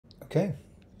Okay,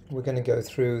 we're going to go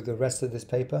through the rest of this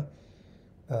paper,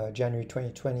 January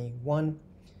 2021,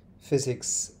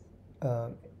 Physics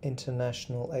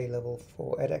International A-Level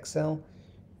for Edexcel,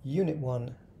 Unit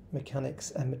 1,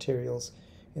 Mechanics and Materials.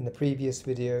 In the previous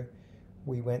video,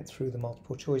 we went through the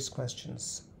multiple choice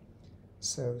questions.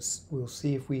 So we'll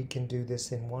see if we can do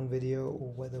this in one video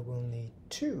or whether we'll need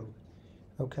two.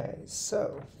 Okay,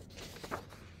 so it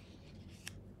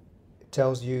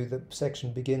tells you the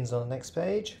section begins on the next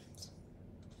page.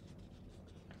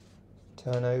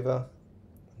 Turn over,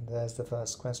 and there's the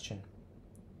first question.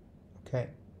 Okay,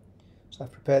 so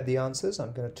I've prepared the answers.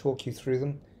 I'm going to talk you through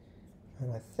them,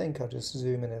 and I think I'll just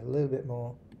zoom in a little bit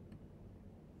more.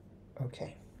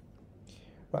 Okay,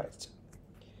 right.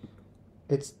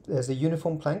 There's a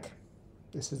uniform plank.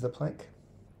 This is the plank.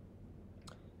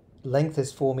 Length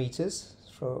is 4 meters.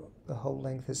 So the whole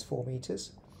length is 4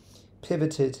 meters.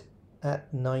 Pivoted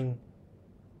at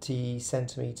 90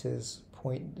 centimeters,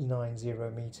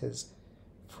 0.90 meters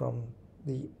from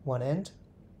the one end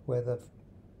where the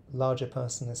larger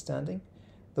person is standing.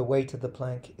 The weight of the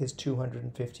plank is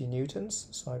 250 newtons,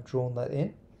 so I've drawn that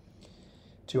in.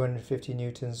 250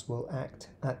 newtons will act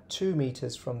at 2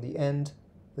 meters from the end,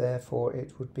 therefore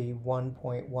it would be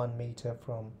 1.1 meter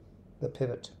from the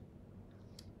pivot.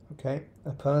 Okay,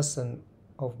 a person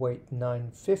of weight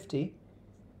 950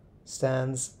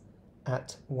 stands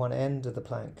at one end of the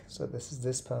plank, so this is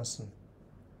this person.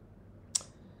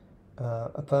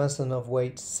 A person of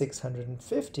weight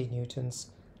 650 newtons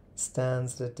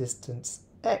stands at a distance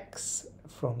x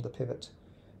from the pivot,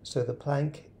 so the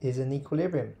plank is in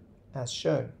equilibrium as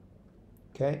shown.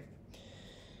 Okay,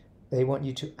 they want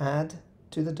you to add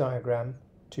to the diagram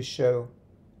to show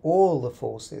all the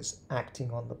forces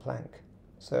acting on the plank.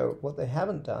 So what they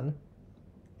haven't done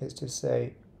is to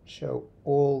say show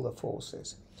all the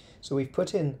forces. So we've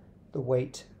put in the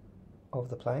weight of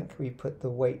the plank, we put the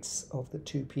weights of the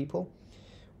two people.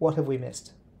 What have we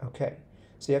missed? Okay,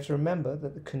 so you have to remember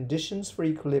that the conditions for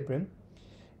equilibrium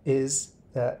is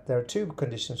that there are two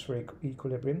conditions for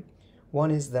equilibrium. One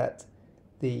is that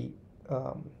the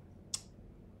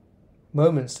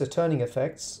moments, the turning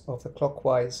effects of the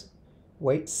clockwise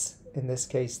weights, in this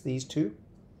case these two,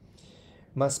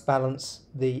 must balance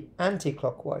the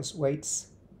anti-clockwise weights.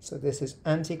 So this is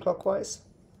anti-clockwise,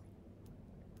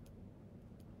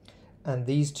 and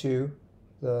these two,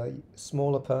 the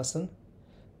smaller person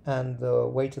and the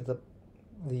weight of the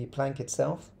plank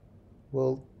itself,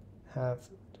 will have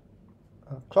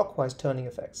clockwise turning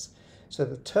effects. So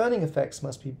the turning effects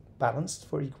must be balanced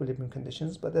for equilibrium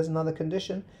conditions, but there's another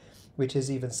condition which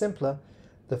is even simpler.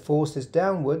 The forces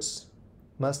downwards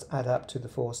must add up to the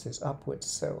forces upwards.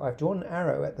 So I've drawn an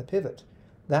arrow at the pivot.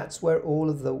 That's where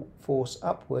all of the force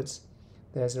upwards,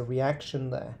 there's a reaction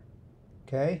there.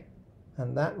 Okay,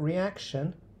 and that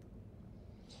reaction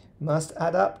must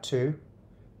add up to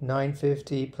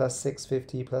 950 plus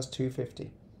 650 plus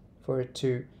 250 for it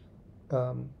to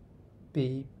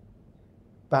be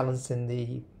balanced in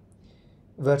the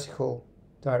vertical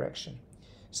direction.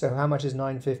 So how much is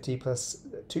 950 plus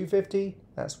 250?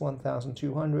 That's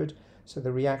 1,200. So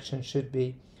the reaction should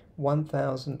be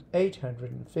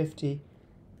 1,850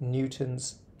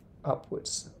 newtons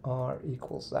upwards. R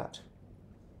equals that.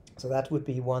 So that would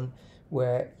be one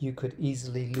where you could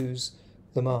easily lose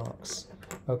the marks.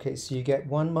 Okay, so you get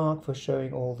 1 mark for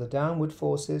showing all the downward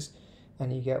forces,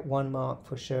 and you get 1 mark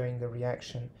for showing the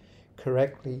reaction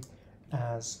correctly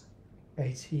as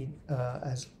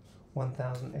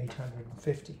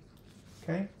 1,850.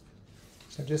 Okay,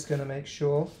 so I'm just going to make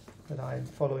sure that I'm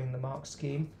following the mark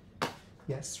scheme.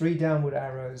 Yes, 3 downward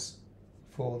arrows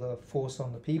for the force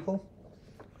on the people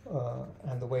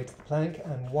and the weight of the plank,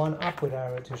 and 1 upward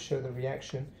arrow to show the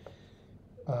reaction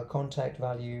contact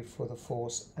value for the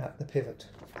force at the pivot.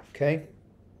 Okay,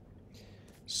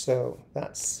 so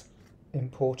that's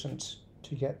important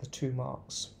to get the 2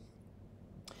 marks.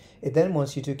 It then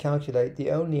wants you to calculate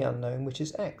the only unknown, which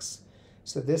is x.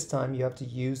 So this time you have to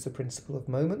use the principle of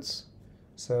moments.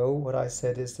 So what I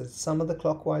said is that the sum of the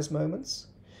clockwise moments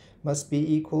must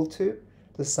be equal to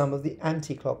the sum of the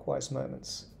anti-clockwise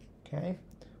moments. Okay,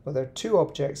 well, there are 2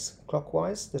 objects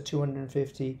clockwise, the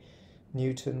 250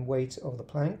 Newton weight of the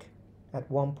plank at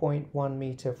 1.1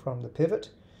 meter from the pivot.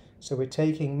 So we're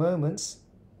taking moments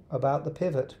about the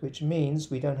pivot, which means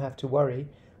we don't have to worry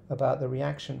about the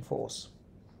reaction force,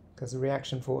 because the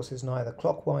reaction force is neither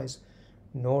clockwise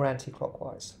nor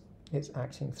anti-clockwise. It's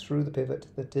acting through the pivot.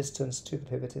 The distance to the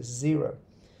pivot is 0.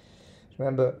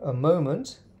 Remember, a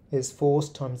moment is force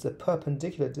times the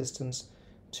perpendicular distance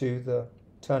to the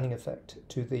turning effect,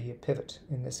 to the pivot,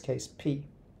 in this case P.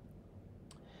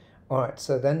 All right,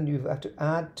 so then you have to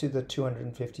add to the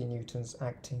 250 newtons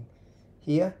acting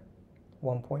here,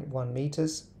 1.1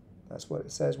 meters. That's what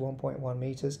it says, 1.1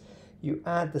 meters. You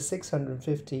add the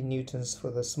 650 newtons for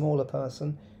the smaller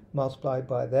person multiplied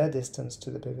by their distance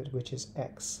to the pivot, which is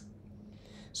x.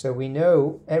 So we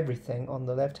know everything on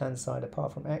the left-hand side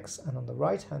apart from x, and on the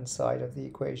right-hand side of the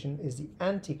equation is the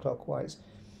anti-clockwise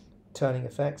turning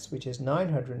effects, which is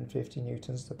 950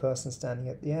 newtons. The person standing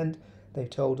at the end, they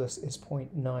told us, is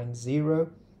 0.90.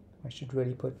 I should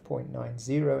really put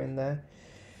 0.90 in there,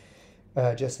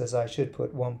 just as I should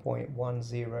put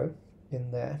 1.10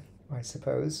 in there, I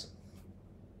suppose.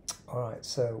 All right,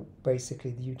 so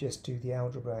basically you just do the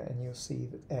algebra and you'll see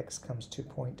that x comes to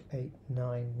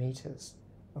 0.89 meters.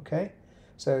 Okay,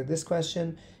 so this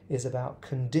question is about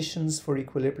conditions for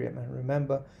equilibrium, and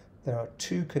remember there are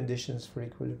two conditions for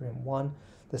equilibrium. One,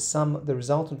 the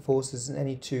resultant forces in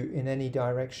any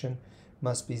direction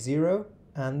must be 0,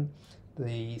 and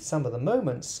the sum of the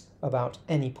moments about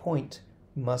any point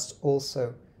must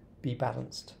also be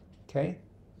balanced. Okay,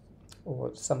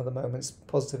 or some of the moments,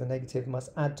 positive and negative,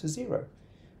 must add to 0.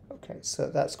 Okay,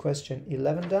 so that's question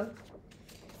 11 done.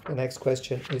 The next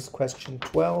question is question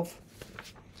 12.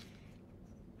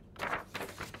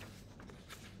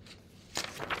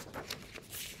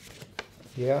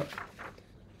 Yeah.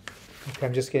 Okay,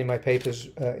 I'm just getting my papers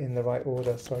in the right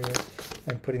order. Sorry,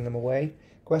 I'm putting them away.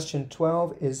 Question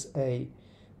 12 is a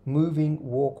moving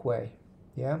walkway.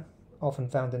 Yeah, often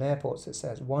found in airports. It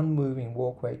says one moving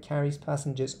walkway carries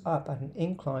passengers up at an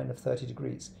incline of 30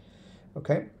 degrees.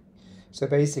 Okay, so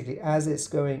basically as it's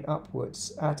going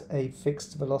upwards at a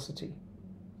fixed velocity,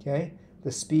 okay,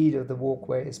 the speed of the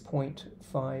walkway is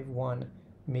 0.51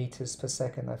 meters per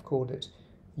second. I've called it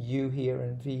u here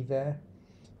and v there.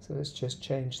 So let's just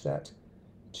change that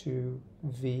to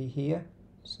v here,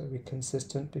 so we're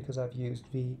consistent, because I've used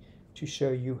v to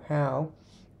show you how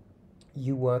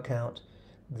you work out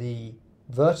the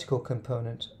vertical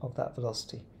component of that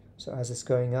velocity. So as it's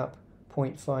going up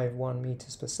 0.51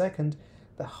 meters per second,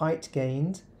 the height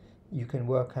gained you can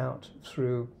work out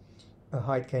through a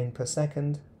height gain per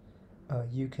second.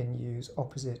 You can use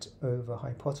opposite over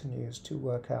hypotenuse to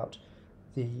work out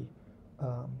the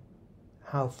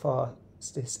how far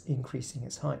is increasing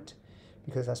its height,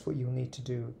 because that's what you'll need to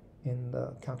do in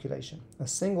the calculation. A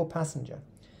single passenger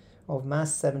of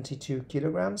mass 72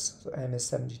 kilograms, so m is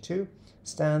 72,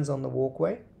 stands on the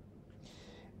walkway.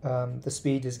 The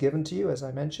speed is given to you, as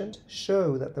I mentioned.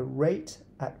 Show that the rate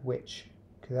at which,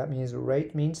 okay, that means the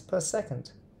rate means per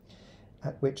second,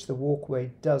 at which the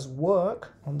walkway does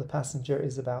work on the passenger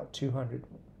is about 200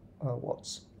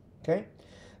 watts. Okay,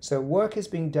 so work is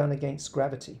being done against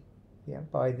gravity, yeah,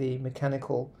 by the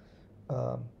mechanical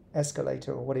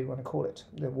escalator, or what do you want to call it,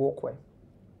 the walkway.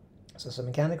 So it's a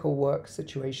mechanical work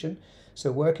situation.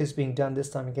 So work is being done this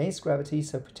time against gravity,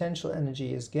 so potential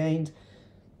energy is gained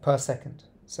per second.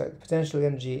 So the potential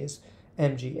energy is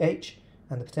mgh,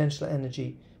 and the potential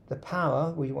energy, the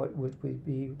power, would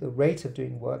be the rate of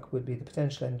doing work, would be the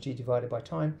potential energy divided by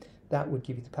time. That would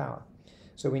give you the power.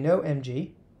 So we know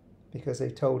mg, because they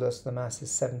told us the mass is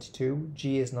 72,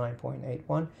 g is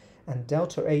 9.81, and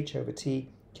delta h over t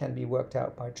can be worked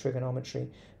out by trigonometry,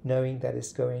 knowing that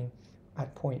it's going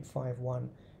at 0.51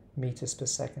 meters per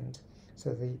second.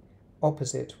 So the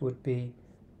opposite would be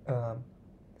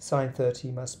sine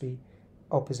 30 must be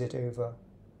opposite over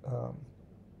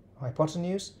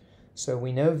hypotenuse. So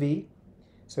we know v,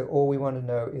 so all we want to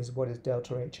know is what is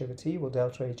delta h over t. Well,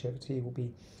 delta h over t will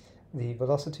be the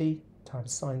velocity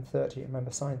times sine 30.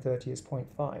 Remember, sine 30 is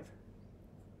 0.5.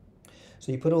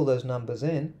 So you put all those numbers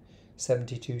in,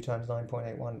 72 times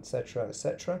 9.81, etc.,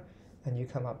 etc., and you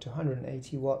come up to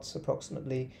 180 watts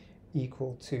approximately,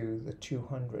 equal to the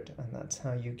 200, and that's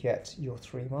how you get your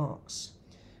 3 marks.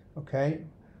 Okay,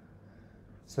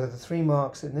 so the 3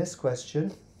 marks in this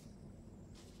question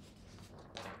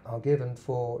are given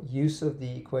for use of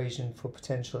the equation for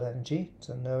potential energy,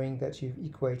 so knowing that you've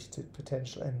equated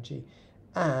potential energy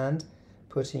and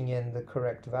putting in the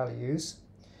correct values,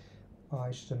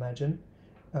 I should imagine.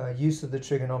 Use of the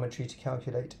trigonometry to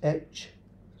calculate h,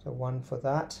 so 1 for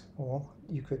that, or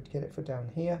you could get it for down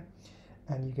here,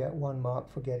 and you get 1 mark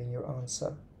for getting your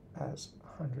answer as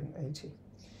 180.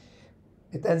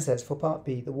 It then says for part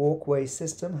B, the walkway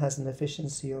system has an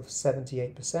efficiency of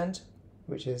 78%,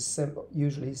 which is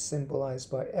usually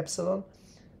symbolized by epsilon,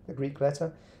 the Greek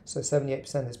letter, so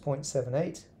 78% is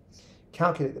 0.78.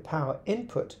 Calculate the power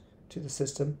input to the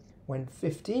system when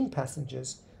 15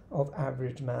 passengers of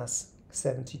average mass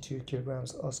 72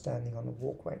 kilograms are standing on the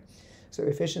walkway. So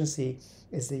efficiency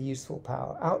is the useful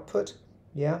power output,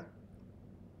 yeah,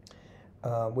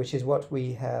 which is what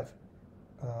we have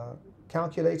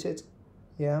calculate it,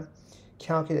 yeah,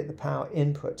 calculate the power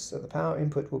input. So the power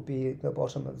input will be the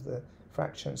bottom of the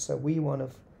fraction. So we want to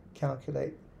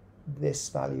calculate this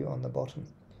value on the bottom.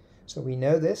 So we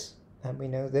know this, and we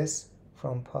know this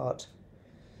from part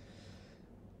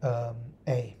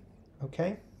A.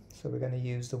 Okay, so we're going to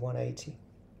use the 180.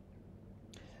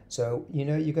 So you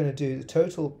know you're going to do the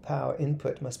total power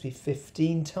input must be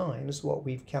 15 times what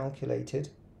we've calculated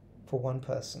for one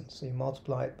person. So you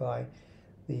multiply it by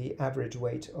the average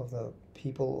weight of the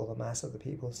people, or the mass of the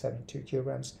people, 72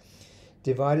 kilograms,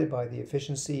 divided by the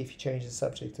efficiency. If you change the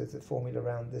subject of the formula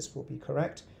around, this will be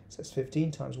correct. So it's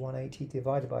 15 times 180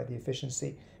 divided by the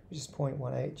efficiency, which is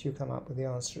 0.18. You come up with the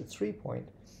answer of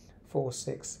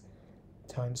 3.46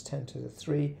 times 10 to the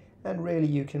 3. And really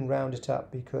you can round it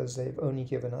up because they've only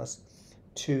given us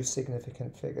two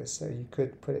significant figures. So you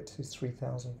could put it to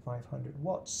 3,500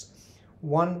 watts.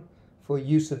 One for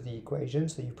use of the equation,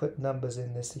 so you put numbers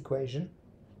in this equation,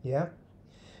 yeah.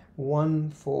 One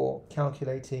for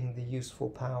calculating the useful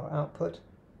power output,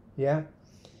 yeah,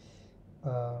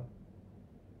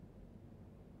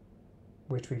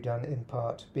 which we've done in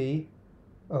part B.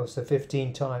 Oh, so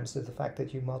 15 times, so the fact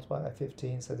that you multiply by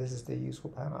 15, so this is the useful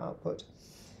power output.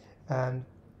 And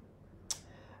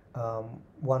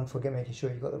one for making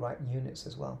sure you've got the right units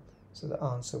as well, so the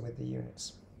answer with the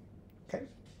units. Okay,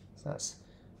 so that's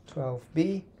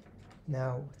 12B.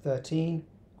 Now 13,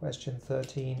 question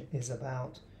 13 is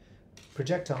about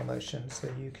projectile motion. So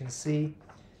you can see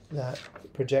that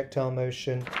projectile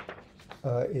motion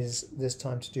is this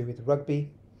time to do with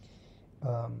rugby.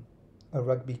 A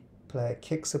rugby player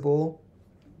kicks a ball.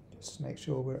 Just make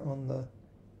sure we're on the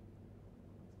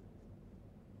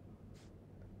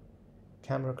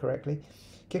camera correctly.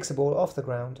 Kicks a ball off the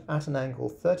ground at an angle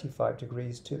 35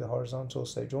 degrees to the horizontal,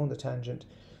 so drawn the tangent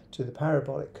to the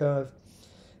parabolic curve,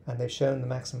 and they've shown the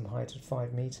maximum height at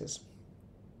 5 meters.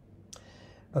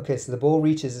 Okay, so the ball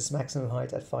reaches its maximum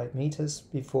height at 5 meters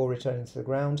before returning to the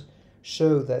ground.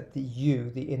 Show that the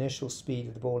u, the initial speed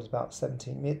of the ball, is about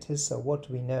 17 meters. So what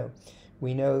do we know?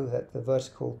 We know that the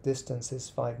vertical distance is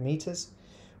 5 meters.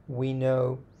 We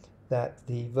know that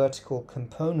the vertical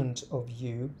component of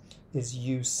u is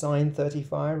u sine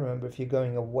 35. Remember, if you're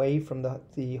going away from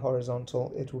the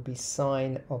horizontal, it will be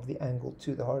sine of the angle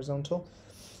to the horizontal.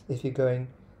 If you're going,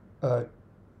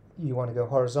 you want to go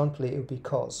horizontally, it would be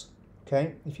cos.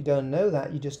 Okay. If you don't know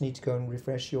that, you just need to go and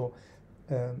refresh your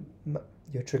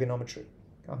trigonometry.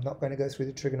 I'm not going to go through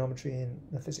the trigonometry in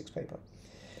the physics paper.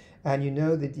 And you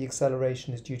know that the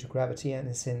acceleration is due to gravity and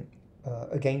it's in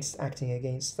acting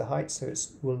against the height, so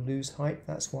it will lose height.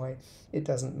 That's why it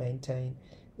doesn't maintain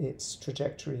its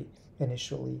trajectory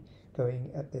initially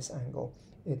going at this angle.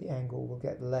 The angle will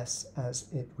get less as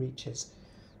it reaches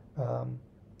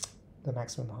the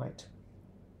maximum height.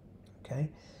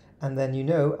 Okay, and then you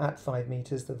know at 5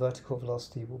 meters the vertical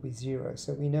velocity will be 0.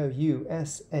 So we know u,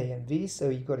 s, a, and v. So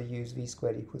you've got to use v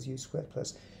squared equals u squared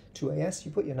plus 2as.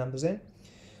 You put your numbers in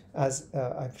as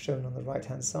I've shown on the right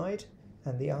hand side,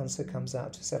 and the answer comes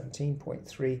out to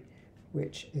 17.3,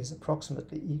 which is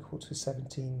approximately equal to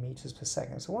 17 meters per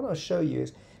second. So what I'll show you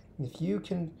is, if you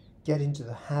can get into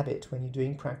the habit when you're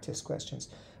doing practice questions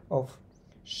of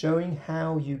showing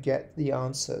how you get the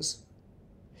answers,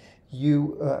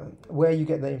 where you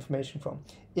get the information from,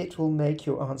 it will make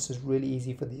your answers really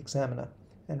easy for the examiner.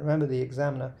 And remember, the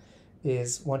examiner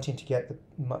is wanting to get the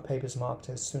papers marked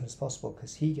as soon as possible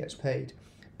because he gets paid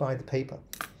by the paper.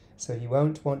 So you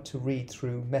won't want to read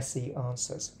through messy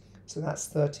answers. So that's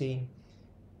 13A.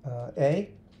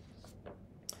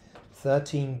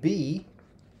 13B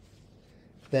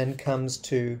then comes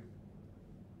to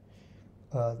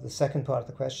the second part of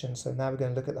the question. So now we're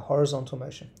going to look at the horizontal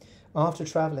motion. After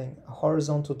traveling a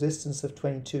horizontal distance of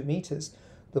 22 meters,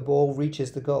 the ball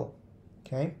reaches the goal.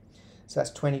 Okay, so that's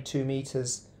 22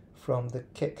 meters from the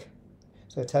kick.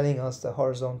 So telling us the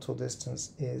horizontal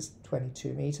distance is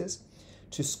 22 meters.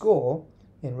 To score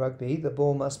in rugby, the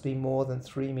ball must be more than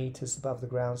 3 meters above the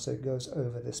ground, so it goes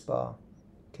over this bar.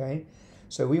 Okay,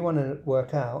 so we want to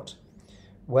work out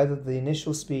whether the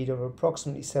initial speed of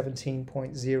approximately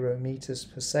 17.0 meters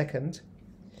per second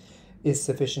is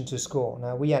sufficient to score.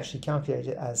 Now we actually calculate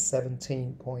it as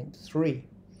 17.3,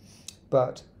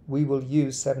 but we will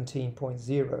use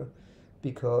 17.0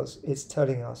 because it's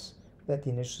telling us that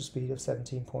the initial speed of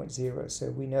 17.0.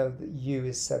 So we know that u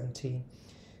is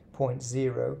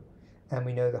 17.0, and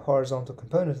we know the horizontal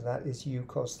component of that is u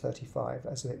cos 35,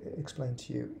 as I explained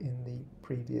to you in the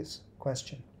previous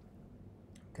question.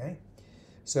 Okay,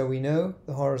 so we know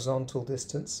the horizontal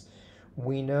distance,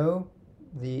 we know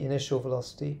the initial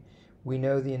velocity, we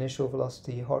know the initial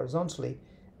velocity horizontally.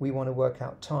 We want to work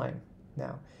out time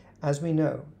now. as we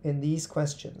know in these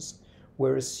questions,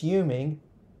 we're assuming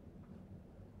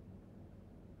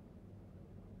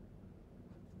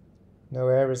no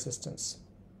air resistance.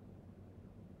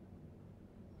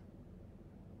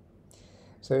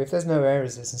 So if there's no air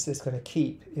resistance, it's going to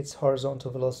keep its horizontal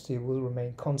velocity will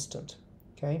remain constant.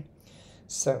 Okay,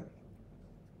 so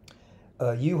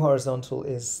U horizontal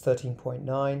is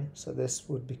 13.9, so this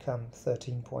would become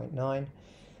 13.9.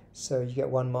 So you get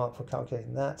 1 mark for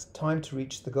calculating that. Time to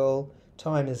reach the goal.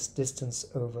 Time is distance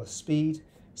over speed.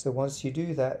 So once you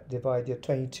do that, divide your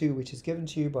 22, which is given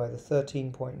to you, by the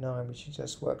 13.9, which you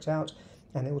just worked out,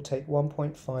 and it will take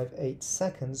 1.58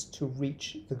 seconds to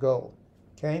reach the goal.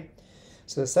 Okay?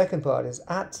 So the second part is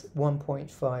at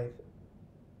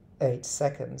 1.58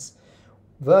 seconds,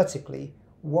 vertically,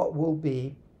 what will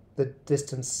be the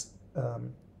distance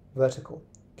vertical?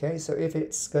 Okay, so if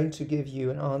it's going to give you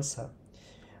an answer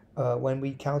when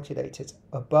we calculate it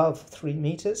above 3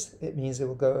 meters, it means it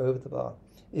will go over the bar.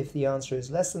 If the answer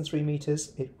is less than 3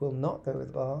 meters, it will not go over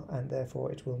the bar, and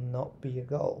therefore it will not be a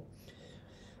goal.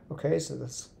 Okay, so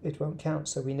it won't count.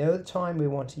 So we know the time we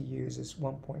want to use is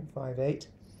 1.58.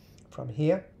 From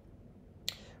here,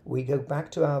 we go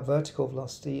back to our vertical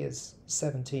velocity is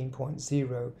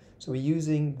 17.0. So we're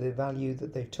using the value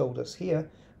that they've told us here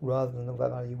rather than the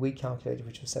value we calculated,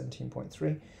 which was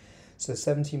 17.3. So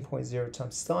 17.0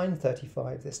 times sine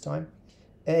 35 this time.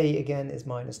 A again is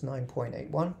minus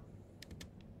 9.81.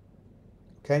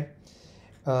 Okay.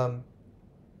 A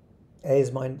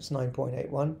is minus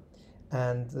 9.81,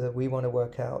 and we want to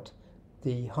work out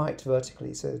the height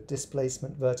vertically, so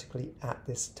displacement vertically at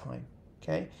this time.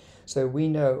 Okay, so we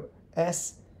know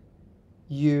S,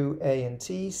 U, A, and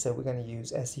T, so we're going to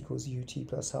use S equals UT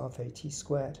plus half AT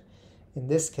squared. In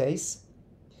this case,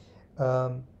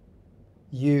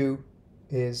 U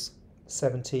is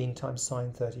 17 times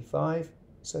sine 35,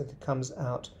 so it comes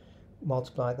out,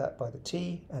 multiply that by the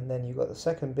T, and then you've got the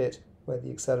second bit where the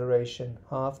acceleration,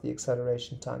 half the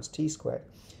acceleration times T squared,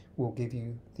 will give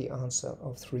you the answer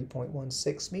of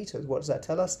 3.16 meters. What does that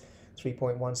tell us?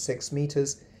 3.16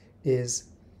 meters is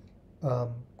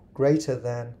greater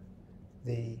than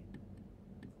the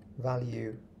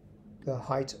value, the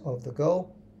height of the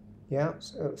goal. Yeah,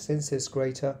 so since it's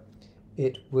greater,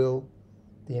 the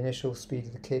initial speed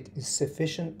of the kick is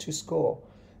sufficient to score.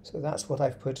 So that's what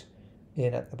I've put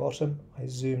in at the bottom. I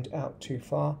zoomed out too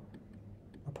far.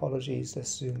 Apologies, let's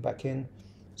zoom back in.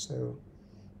 So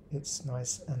it's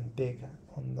nice and big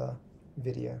on the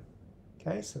video.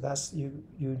 Okay, so that's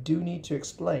you do need to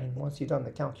explain, once you've done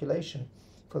the calculation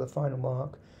for the final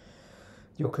mark,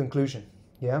 your conclusion,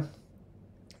 yeah,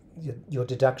 your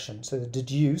deduction. So the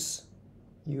deduce,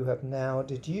 you have now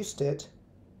deduced it,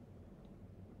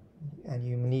 and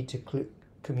you need to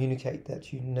communicate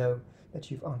that you know that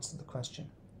you've answered the question.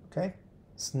 Okay,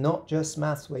 it's not just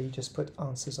maths where you just put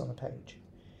answers on a page.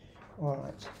 All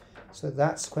right, so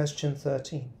that's question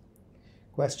 13.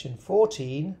 Question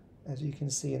 14, as you can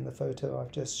see in the photo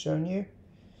I've just shown you,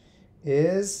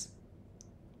 is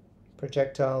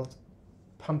projectile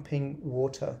pumping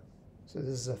water. So this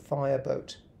is a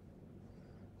fireboat.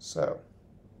 So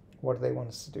what do they want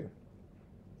us to do?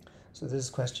 So this is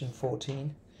question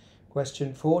 14.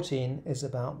 Question 14 is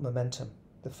about momentum.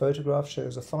 The photograph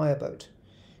shows a fireboat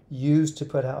used to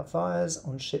put out fires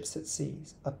on ships at sea.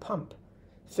 A pump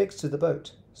fixed to the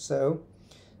boat. So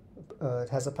it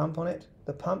has a pump on it.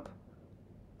 The pump,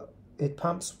 it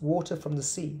pumps water from the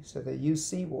sea. So they use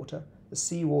seawater. The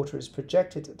seawater is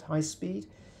projected at high speed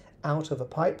out of a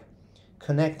pipe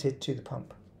connected to the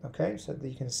pump. Okay, so that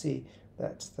you can see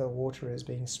that the water is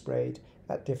being sprayed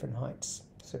at different heights.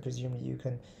 So presumably you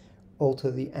can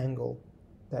alter the angle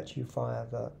that you fire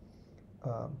the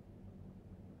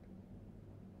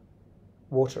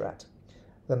water at.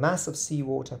 The mass of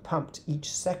seawater pumped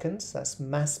each second, so that's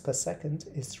mass per second,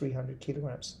 is 300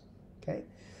 kilograms. Okay,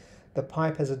 the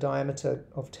pipe has a diameter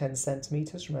of 10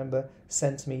 centimeters. Remember,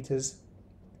 centimeters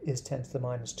is 10 to the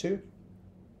minus 2.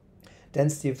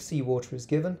 Density of seawater is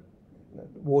given.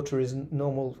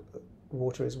 Normal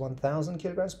water is 1,000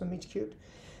 kilograms per meter cubed,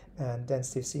 and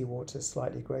density of seawater is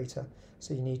slightly greater.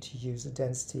 So you need to use the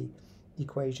density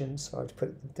equation. So I've put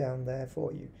it down there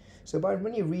for you. So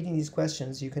when you're reading these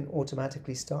questions, you can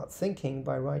automatically start thinking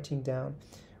by writing down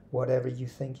whatever you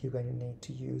think you're going to need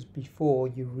to use before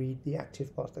you read the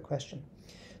active part of the question.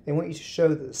 They want you to show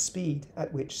that the speed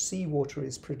at which seawater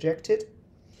is projected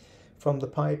from the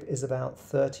pipe is about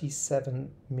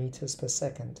 37 meters per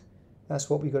second. That's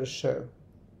what we've got to show.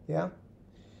 Yeah?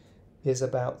 Is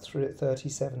about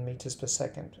 37 meters per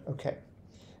second. Okay.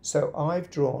 So I've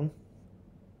drawn,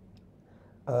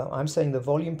 I'm saying the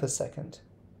volume per second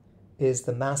is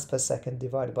the mass per second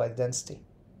divided by the density.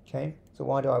 Okay, so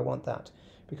why do I want that?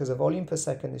 Because the volume per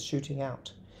second is shooting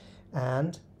out,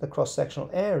 and the cross-sectional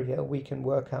area we can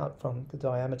work out from the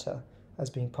diameter as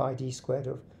being pi d squared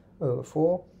over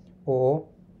 4, or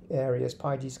area is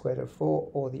pi d squared over 4,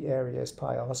 or the area is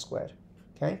pi r squared.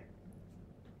 Okay,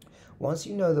 once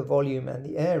you know the volume and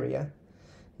the area,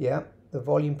 yeah, the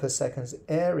volume per second's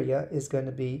area is going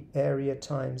to be area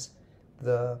times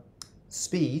the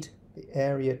speed. The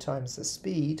area times the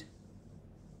speed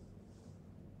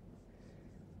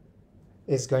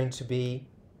is going to be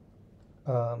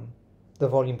the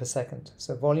volume per second.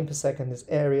 So volume per second is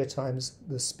area times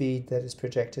the speed that is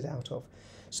projected out of.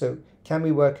 So can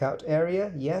we work out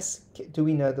area? Yes. Do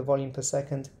we know the volume per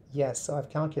second? Yes. So I've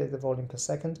calculated the volume per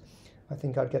second. I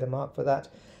think I'd get a mark for that.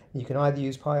 You can either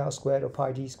use pi r squared or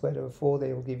pi d squared over 4.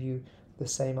 They will give you the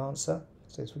same answer.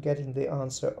 So if we're getting the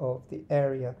answer of the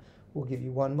area, we'll give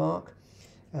you 1 mark.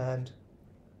 And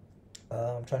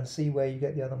I'm trying to see where you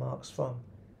get the other marks from.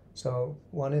 So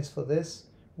 1 is for this,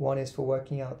 1 is for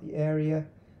working out the area,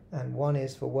 and 1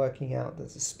 is for working out the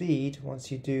speed.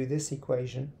 Once you do this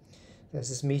equation, this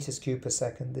is meters cubed per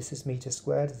second, this is meters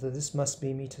squared, so this must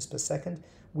be meters per second.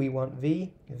 We want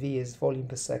V. V is volume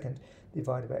per second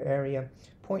divided by area,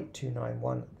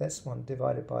 0.291. This one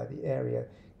divided by the area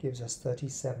gives us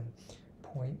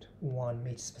 37.1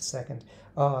 meters per second.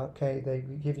 Okay, they're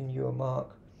giving you a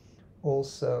mark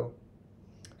also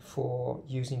for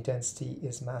using density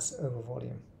is mass over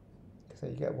volume. So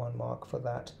you get 1 mark for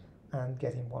that and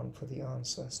getting 1 for the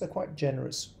answer. So quite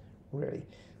generous, really.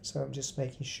 So I'm just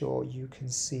making sure you can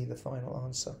see the final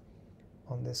answer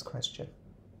on this question.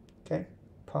 Okay,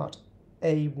 part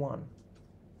A1.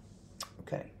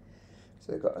 Okay,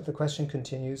 so the question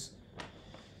continues.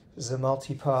 This is a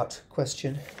multi-part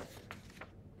question.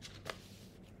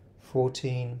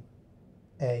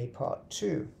 14A part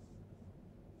 2.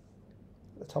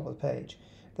 At the top of the page.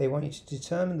 They want you to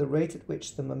determine the rate at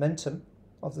which the momentum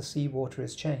of the seawater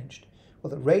is changed.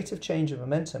 Well, the rate of change of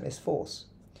momentum is force.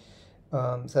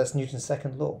 So that's Newton's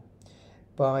second law.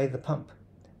 By the pump.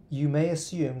 You may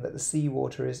assume that the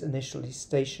seawater is initially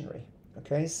stationary.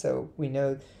 Okay, so we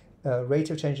know rate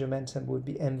of change of momentum would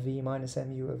be mv minus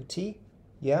mu over t.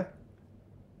 Yeah?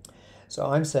 So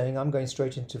I'm saying I'm going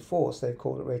straight into force. They've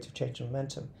called it rate of change of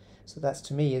momentum. So that's,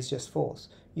 to me, is just force.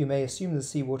 You may assume the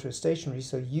seawater is stationary,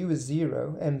 so u is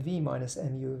 0, mv minus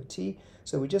mu over t.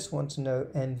 So we just want to know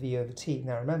mv over t.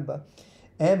 Now remember,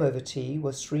 m over t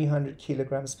was 300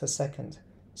 kilograms per second.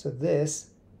 So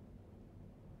this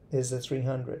is the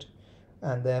 300.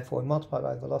 And therefore, multiply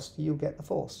by the velocity, you'll get the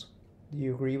force. Do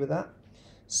you agree with that?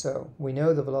 So we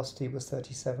know the velocity was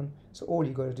 37. So all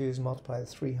you've got to do is multiply the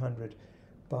 300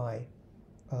 by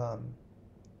the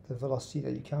velocity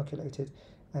that you calculated,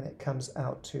 and it comes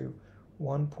out to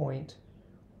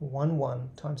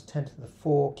 1.11 times 10 to the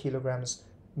 4 kilograms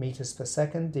meters per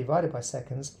second divided by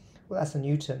seconds. Well, that's a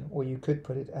Newton, or you could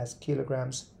put it as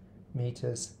kilograms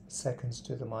meters seconds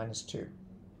to the minus 2.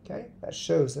 Okay, that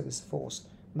shows that it's force,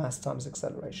 mass times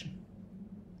acceleration.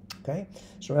 Okay,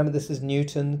 so remember, this is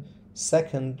Newton's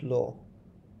second law.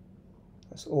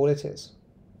 That's all it is.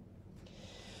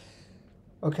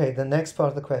 Okay, the next part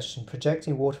of the question.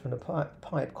 Projecting water from the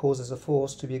pipe causes a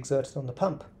force to be exerted on the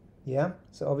pump. Yeah,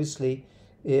 so obviously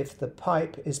if the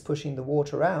pipe is pushing the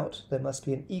water out, there must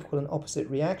be an equal and opposite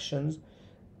reaction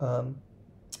on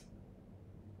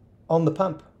the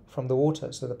pump from the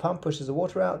water. So the pump pushes the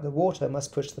water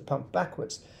must push the pump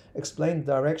backwards. Explain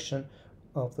the direction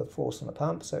of the force on the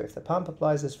pump. So if the pump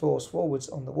applies this force forwards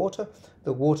on the water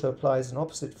applies an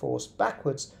opposite force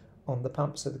backwards on the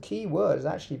pump. So the key word is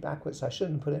actually backwards. I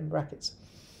shouldn't put it in brackets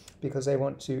because they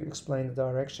want to explain the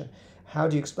direction. How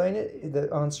do you explain it?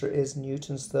 The answer is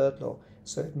Newton's third law.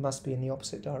 So it must be in the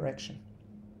opposite direction.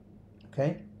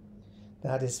 Okay,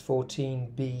 that is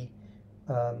 14b.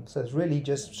 So it's really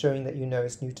just showing that you know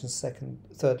it's Newton's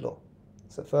third law.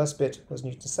 So the first bit was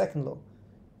Newton's second law,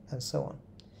 and so on.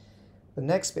 The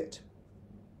next bit,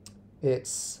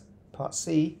 it's part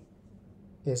C,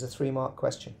 is a 3-mark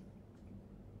question.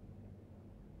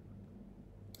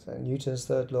 So Newton's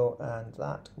third law, and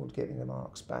that would give you the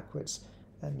marks backwards,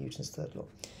 and Newton's third law.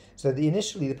 So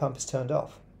initially the pump is turned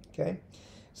off. Okay,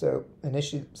 so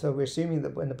we're assuming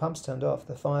that when the pump's turned off,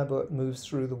 the fireboat moves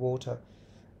through the water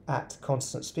at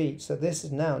constant speed. So this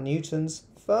is now Newton's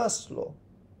first law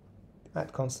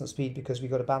at constant speed, because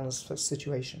we've got a balanced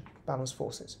situation, balanced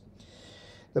forces.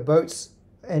 The boat's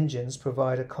engines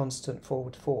provide a constant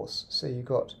forward force. So you've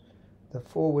got the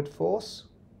forward force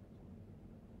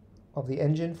of the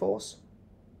engine force,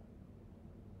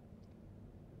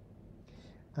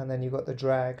 and then you've got the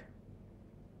drag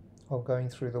of going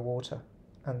through the water,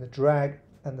 and the drag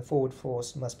and the forward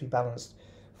force must be balanced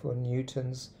for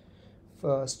Newton's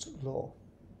first law.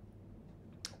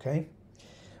 Okay,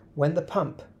 when the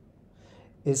pump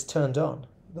is turned on,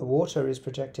 the water is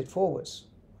projected forwards.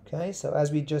 Okay, so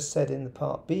as we just said in the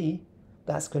part B,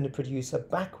 that's going to produce a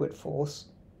backward force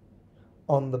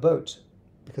on the boat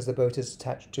because the boat is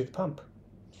attached to the pump.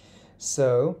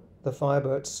 So the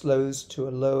fireboat slows to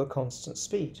a lower constant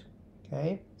speed.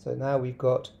 Okay, so now we've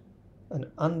got an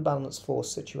unbalanced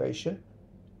force situation,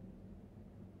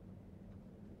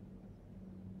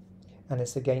 and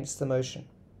it's against the motion.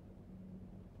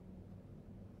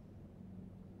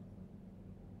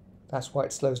 That's why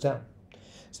it slows down.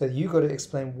 So you've got to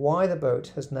explain why the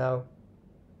boat has now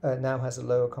has a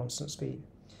lower constant speed.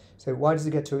 So why does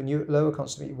it get to a new lower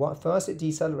constant speed? First it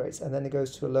decelerates and then it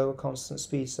goes to a lower constant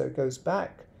speed, so it goes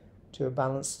back to a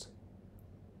balanced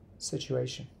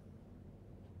situation.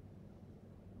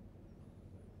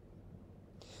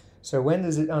 So when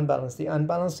is it unbalanced? The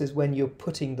unbalanced is when you're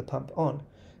putting the pump on,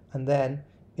 and then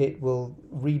it will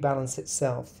rebalance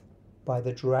itself by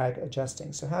the drag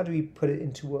adjusting. So how do we put it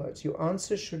into words? Your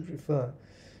answer should refer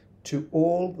to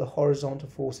all the horizontal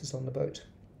forces on the boat.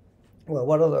 Well,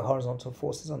 what are the horizontal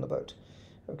forces on the boat?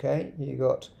 Okay, you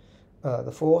got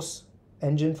the force,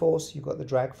 engine force, you've got the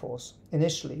drag force.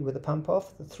 Initially, with the pump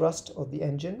off, the thrust of the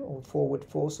engine, or forward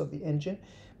force of the engine,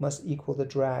 must equal the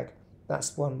drag.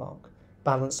 That's one mark.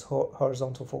 Balance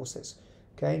horizontal forces.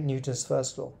 Okay, Newton's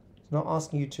first law. It's not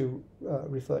asking you to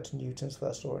refer to Newton's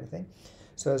first law or anything.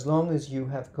 So as long as you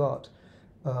have got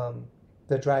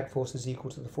the drag force is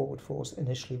equal to the forward force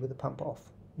initially with the pump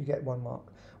off, you get one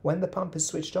mark. When the pump is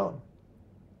switched on,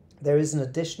 there is an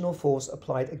additional force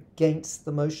applied against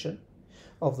the motion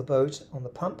of the boat on the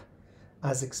pump,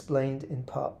 as explained in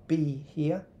part B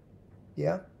here,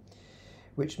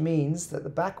 which means that the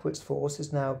backwards force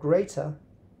is now greater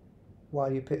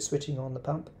while you're switching on the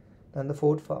pump than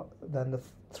the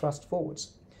thrust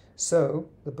forwards. So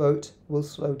the boat will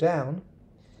slow down,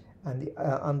 and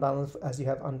the as you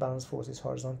have unbalanced forces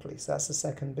horizontally. So that's the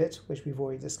second bit, which we've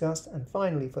already discussed. And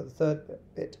finally, for the third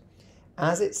bit,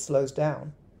 as it slows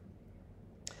down,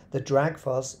 the drag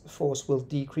force will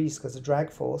decrease, because the drag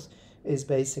force is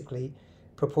basically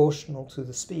proportional to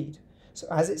the speed. So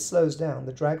as it slows down,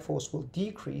 the drag force will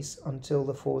decrease until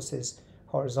the forces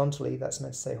horizontally, that's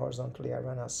meant to say horizontally, I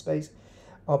ran out of space,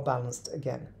 are balanced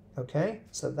again. Okay,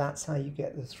 so that's how you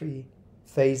get the three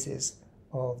phases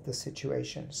of the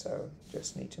situation. So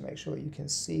just need to make sure you can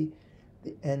see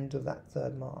the end of that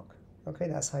third mark. Okay,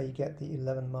 that's how you get the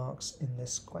 11 marks in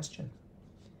this question.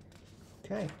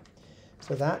 Okay,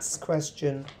 so that's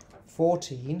question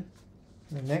 14.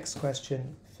 The next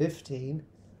question, 15,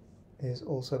 is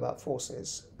also about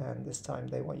forces, and this time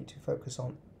they want you to focus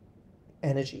on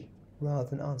energy rather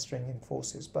than answering in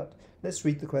forces. But let's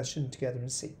read the question together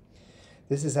and see.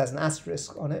 This has an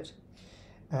asterisk on it,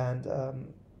 and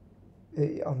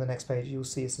on the next page you'll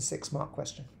see it's a 6-mark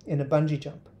question. In a bungee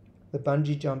jump, the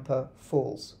bungee jumper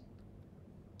falls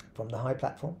from the high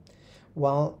platform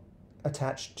while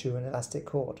attached to an elastic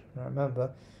cord. Now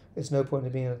remember, there's no point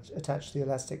in being attached to the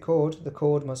elastic cord. The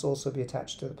cord must also be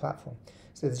attached to the platform.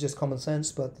 So it's just common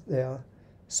sense, but they are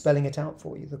spelling it out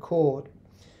for you. The cord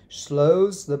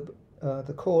slows the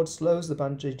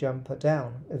bungee jumper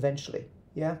down eventually,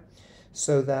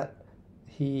 so that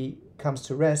he comes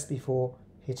to rest before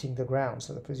hitting the ground.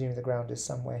 So presuming the ground is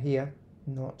somewhere here,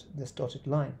 not this dotted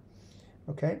line.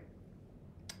 Okay,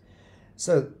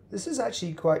 so this is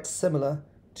actually quite similar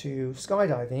to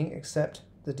skydiving, except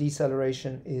the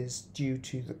deceleration is due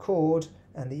to the cord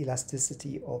and the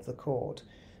elasticity of the cord.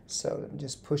 So let me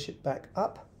just push it back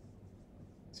up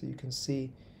so you can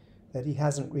see that he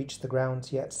hasn't reached the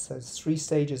ground yet. So there's 3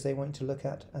 stages they want you to look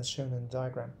at as shown in the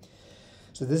diagram.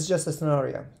 So this is just a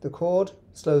scenario. The cord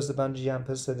slows the bungee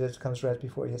jumper so that it comes to rest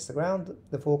before it hits the ground.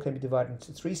 The fall can be divided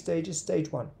into 3 stages.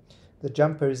 Stage 1, the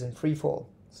jumper is in free fall.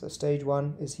 So stage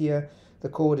 1 is here. The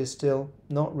cord is still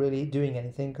not really doing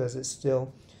anything because it's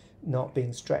still not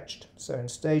being stretched. So in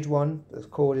stage 1, the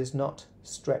cord is not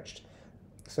stretched,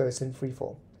 so it's in free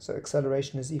fall. So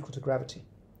acceleration is equal to gravity.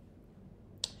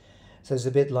 So it's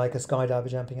a bit like a skydiver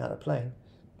jumping out of a plane.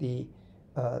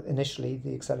 Initially,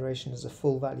 the acceleration is a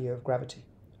full value of gravity.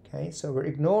 Okay, so we're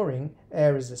ignoring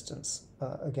air resistance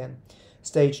again.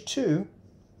 Stage 2,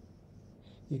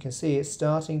 you can see it's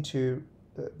starting to,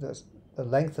 the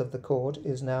length of the cord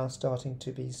is now starting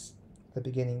to be the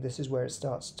beginning. This is where it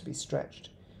starts to be stretched.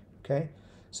 Okay,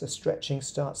 so stretching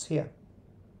starts here.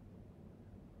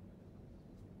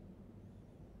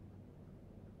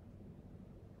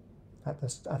 At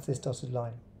this dotted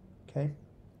line. Okay,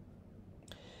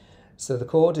 So the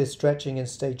cord is stretching in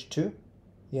stage 2,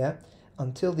 yeah,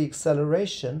 until the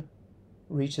acceleration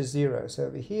reaches 0. So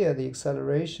over here, the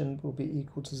acceleration will be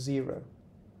equal to 0,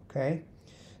 okay?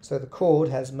 So the cord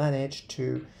has managed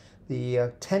to,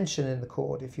 the tension in the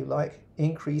cord, if you like,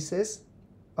 increases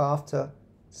after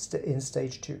in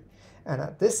stage 2. And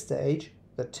at this stage,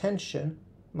 the tension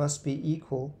must be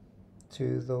equal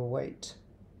to the weight,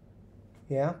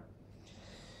 yeah?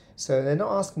 So they're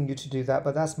not asking you to do that,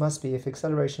 but that must be, if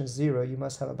acceleration is 0, you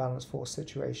must have a balanced force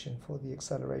situation for the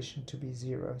acceleration to be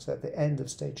 0. So at the end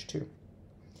of stage 2.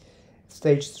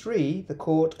 Stage 3, the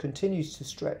cord continues to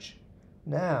stretch.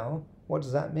 Now, what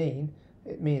does that mean?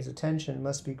 It means the tension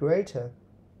must be greater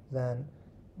than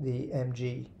the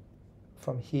mg.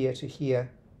 From here to here,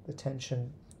 the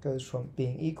tension goes from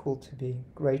being equal to being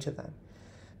greater than,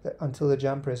 until the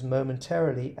jumper is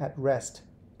momentarily at rest.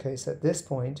 Okay, so at this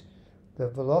point, the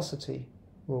velocity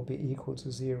will be equal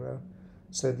to 0.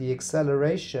 So the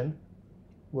acceleration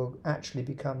will actually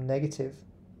become negative,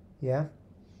 yeah?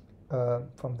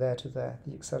 From there to there,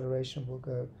 the acceleration will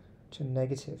go to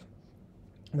negative.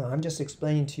 Now, I'm just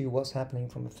explaining to you what's happening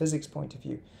from a physics point of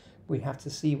view. We have to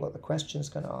see what the question's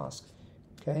going to ask,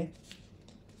 okay?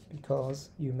 Because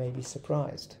you may be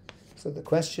surprised. So the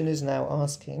question is now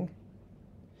asking,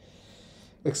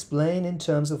 explain in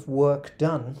terms of work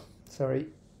done, sorry,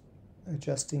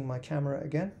 adjusting my camera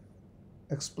again,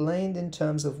 explained in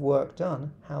terms of work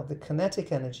done how the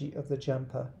kinetic energy of the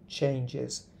jumper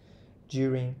changes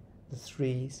during the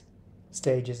 3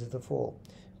 stages of the fall.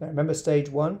 Now remember, stage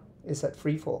 1 is at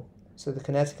free fall, so the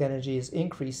kinetic energy is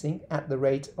increasing at the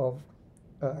rate of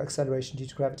acceleration due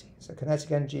to gravity. So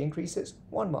kinetic energy increases,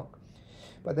 1 mark.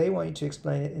 But they want you to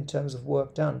explain it in terms of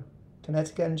work done.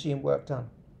 Kinetic energy and work done.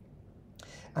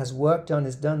 As work done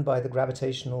is done by the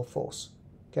gravitational force,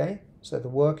 okay? So the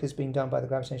work is being done by the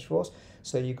gravitational force,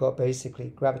 so you've got basically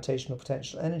gravitational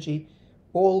potential energy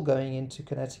all going into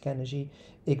kinetic energy,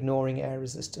 ignoring air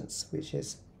resistance, which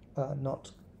is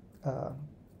not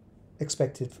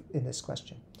expected in this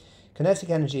question.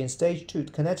 Kinetic energy in stage 2,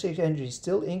 kinetic energy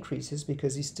still increases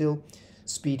because he's still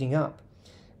speeding up,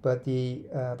 but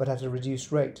at a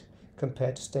reduced rate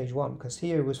compared to stage 1, because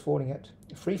here it was falling at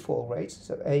free fall rate,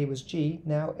 so A was g.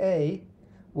 Now A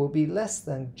will be less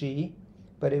than g,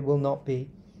 but it will not be,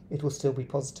 it will still be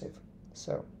positive.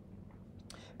 So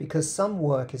because some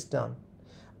work is done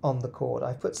on the cord,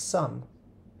 I put some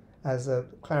as a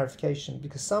clarification,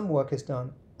 because some work is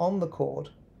done on the cord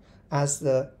as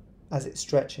it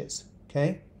stretches,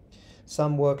 okay?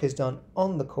 Some work is done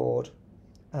on the cord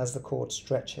as the cord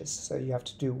stretches, so you have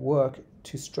to do work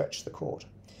to stretch the cord.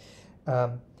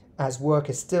 As work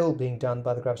is still being done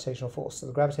by the gravitational force, so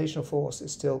the gravitational force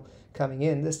is still coming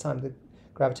in. This time the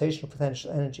gravitational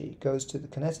potential energy goes to the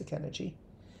kinetic energy,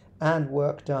 and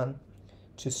work done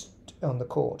on the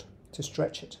cord to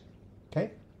stretch it,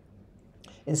 okay?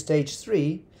 In stage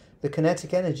 3, the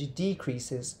kinetic energy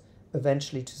decreases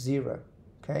eventually to 0.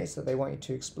 Okay, so they want you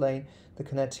to explain the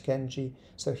kinetic energy.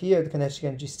 So here the kinetic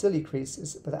energy still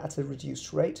increases, but at a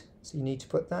reduced rate. So you need to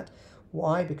put that.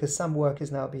 Why? Because some work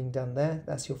is now being done there.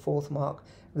 That's your 4th mark.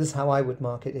 This is how I would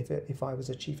mark it if I was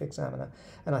a chief examiner.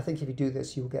 And I think if you do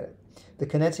this, you'll get it. The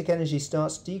kinetic energy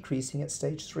starts decreasing at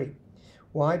stage 3.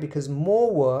 Why? Because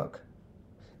more work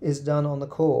is done on the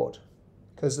cord,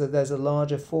 because there's a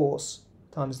larger force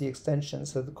times the extension.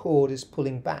 So the cord is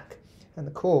pulling back, and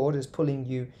the cord is pulling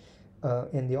you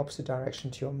in the opposite direction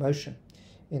to your motion.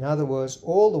 In other words,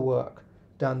 all the work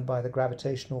done by the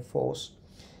gravitational force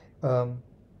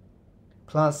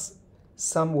plus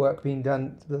some work being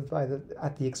done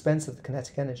at the expense of the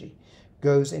kinetic energy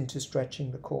goes into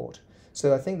stretching the cord.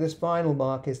 So I think this final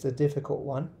mark is the difficult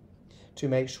one to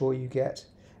make sure you get,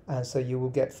 and so you will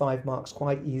get 5 marks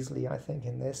quite easily, I think,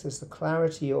 in this. It's the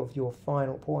clarity of your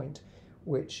final point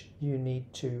which you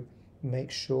need to make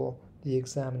sure the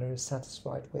examiner is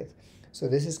satisfied with. So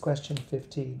this is question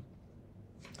 15.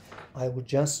 I will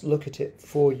just look at it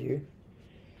for you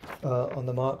on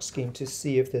the mark scheme to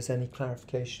see if there's any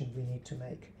clarification we need to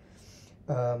make.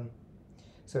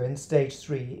 So in stage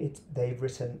 3, they've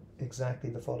written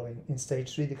exactly the following. In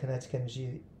stage 3, the kinetic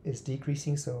energy is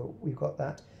decreasing, so we've got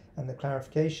that. And the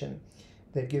clarification,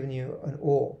 they've given you an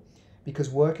or, because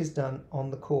work is done on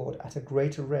the cord at a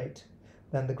greater rate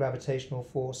than the gravitational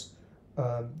force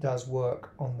does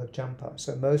work on the jumper.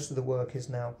 So most of the work is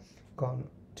now gone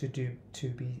to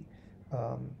be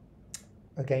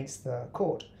against the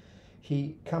cord.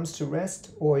 He comes to rest,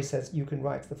 or he says you can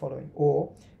write the following,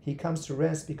 or he comes to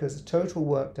rest because the total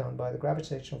work done by the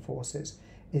gravitational forces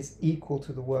is equal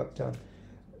to the work done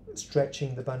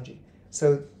stretching the bungee.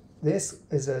 So this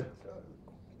is a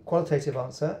qualitative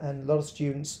answer, and a lot of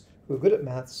students who are good at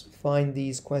maths find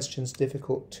these questions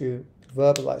difficult to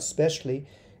verbalize, especially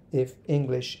if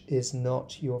English is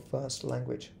not your first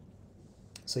language.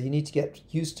 So you need to get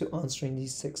used to answering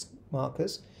these 6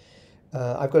 markers.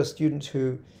 I've got a student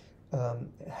who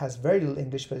has very little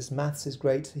English, but his maths is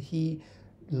great. He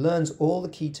learns all the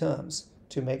key terms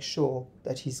to make sure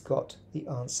that he's got the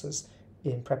answers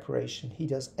in preparation. He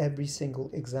does every single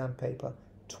exam paper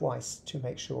twice to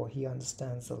make sure he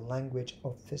understands the language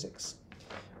of physics.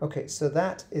 Okay, so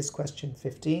that is question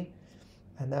 15.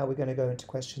 And now we're going to go into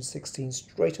question 16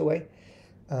 straight away.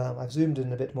 I've zoomed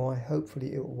in a bit more.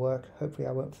 Hopefully it will work. Hopefully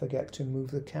I won't forget to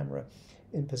move the camera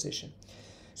in position.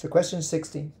 So question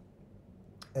 16.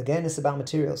 Again, it's about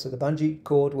materials. So the bungee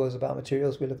cord was about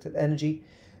materials. We looked at energy.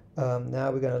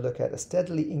 Now we're going to look at a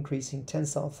steadily increasing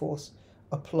tensile force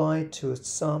applied to a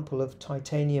sample of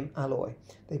titanium alloy.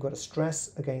 They've got a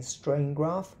stress against strain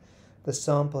graph. The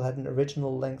sample had an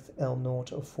original length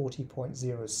L0 of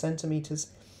 40.0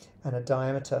 centimeters and a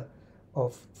diameter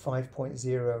of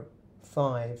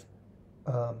 5.05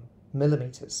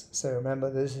 millimeters. So remember,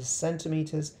 this is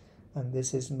centimeters and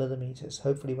this is millimeters.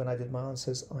 Hopefully when I did my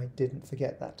answers, I didn't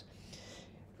forget that.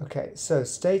 Okay, so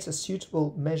state a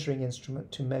suitable measuring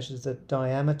instrument to measure the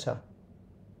diameter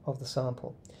of the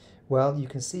sample. Well, you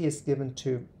can see it's given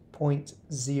to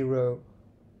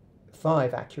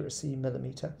 0.05 accuracy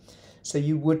millimeter. So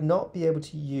you would not be able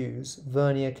to use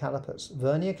vernier calipers.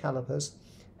 Vernier calipers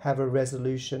have a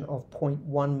resolution of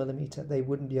 0.1 millimeter. They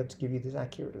wouldn't be able to give you this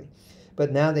accurately.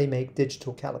 But now they make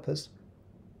digital calipers.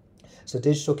 So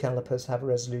digital calipers have a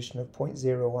resolution of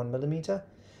 0.01 millimeter,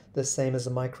 the same as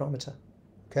a micrometer.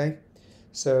 Okay,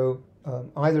 so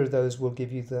either of those will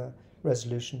give you the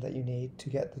resolution that you need to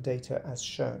get the data as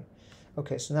shown.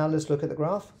 Okay, so now let's look at the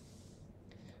graph.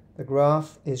 The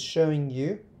graph is showing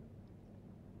you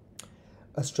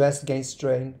a stress against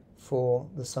strain for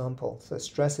the sample. So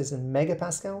stress is in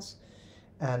megapascals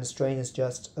and strain is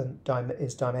just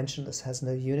is dimensionless, has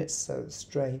no units, so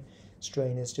strain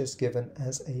is just given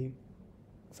as a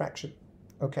fraction.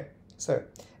 Okay, so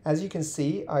as you can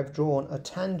see, I've drawn a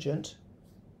tangent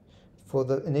for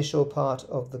the initial part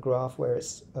of the graph where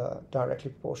it's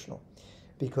directly proportional,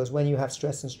 because when you have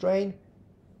stress and strain,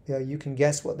 you can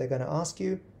guess what they're going to ask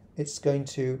you. It's going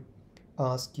to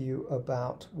ask you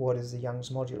about what is the Young's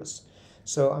modulus.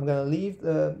 So I'm going to leave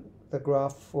the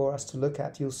graph for us to look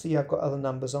at. You'll see I've got other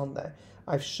numbers on there.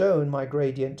 I've shown my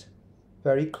gradient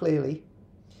very clearly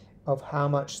of how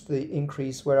much the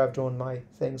increase where I've drawn my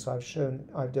thing. So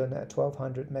I've done at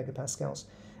 1200 megapascals,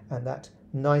 and that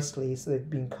nicely, so they've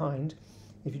been kind,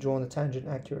 if you draw on the tangent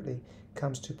accurately,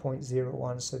 comes to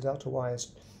 0.01. So delta y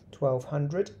is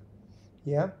 1200,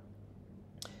 yeah,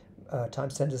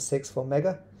 times 10 to the 6 for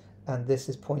mega, and this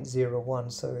is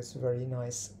 0.01, so it's a very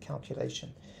nice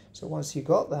calculation. So once you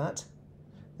got that,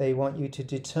 they want you to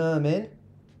determine,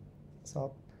 so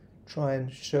I'll try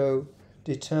and show,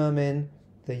 determine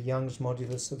the Young's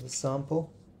modulus of the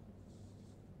sample.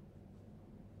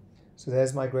 So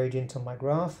there's my gradient on my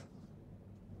graph.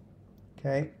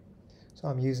 Okay, so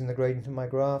I'm using the gradient in my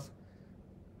graph.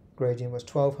 Gradient was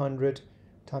 1200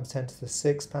 times 10 to the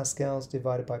 6 pascals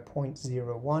divided by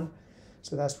 0.01.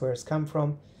 So that's where it's come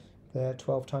from. There,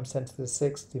 12 times 10 to the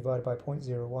 6 divided by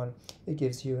 0.01. It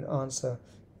gives you an answer,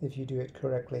 if you do it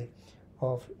correctly,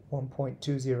 of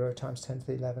 1.20 times 10 to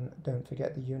the 11. Don't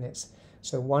forget the units.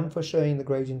 So 1 for showing the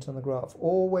gradient on the graph.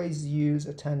 Always use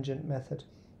a tangent method,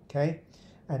 okay?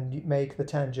 And make the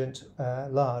tangent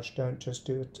large. Don't just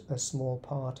do a small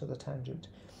part of the tangent.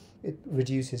 It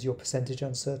reduces your percentage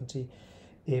uncertainty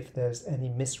if there's any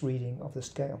misreading of the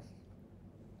scale.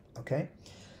 Okay.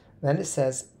 Then it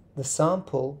says the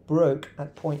sample broke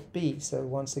at point B. So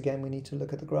once again, we need to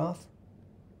look at the graph.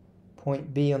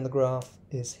 Point B on the graph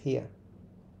is here.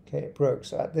 Okay, it broke.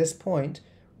 So at this point,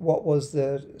 what was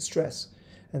the stress?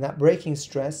 And that breaking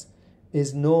stress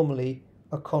is normally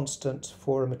a constant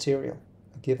for a material,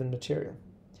 a given material.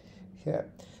 Here.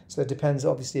 So it depends,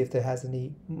 obviously, if there has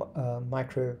any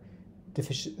micro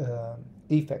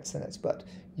defects in it, but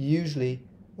usually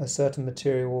a certain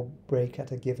material will break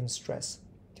at a given stress.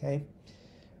 Okay,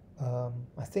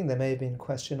 I think there may have been a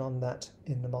question on that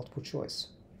in the multiple choice.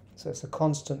 So it's a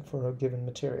constant for a given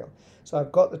material. So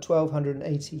I've got the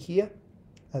 1280 here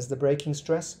as the breaking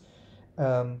stress.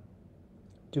 Do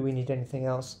we need anything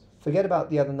else? Forget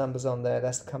about the other numbers on there.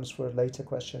 That comes for a later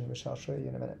question, which I'll show you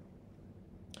in a minute.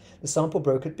 The sample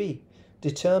broke at B.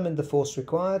 Determine the force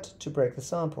required to break the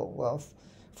sample. Well,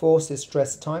 force is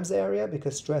stress times area,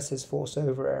 because stress is force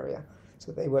over area.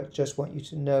 So they just want you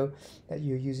to know that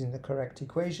you're using the correct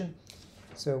equation.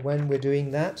 So when we're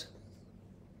doing that,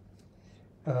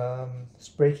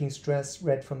 breaking stress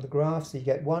read from the graph, so you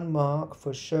get 1 mark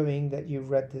for showing that you've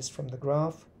read this from the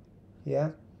graph.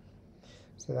 Yeah,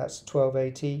 so that's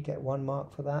 12-18, get 1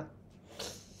 mark for that.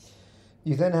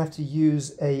 You then have to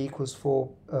use A equals 4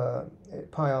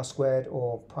 pi r squared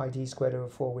or pi d squared over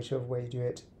 4, whichever way you do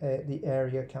it. The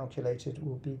area calculated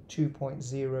will be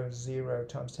 2.00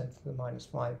 times 10 to the minus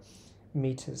 5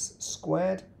 meters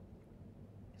squared.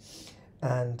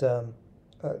 And so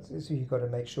you've got to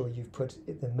make sure you've put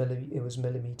it was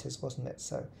millimeters, wasn't it?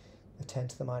 So the 10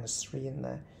 to the minus 3 in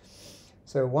there.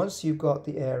 So once you've got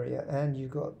the area and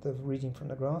you've got the reading from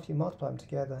the graph, you multiply them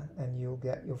together and you'll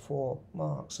get your 4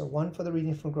 marks. So 1 for the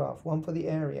reading from the graph, 1 for the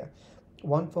area,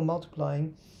 1 for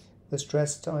multiplying the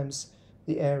stress times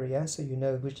the area, so you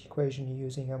know which equation you're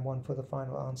using, and 1 for the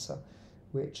final answer,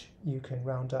 which you can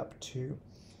round up to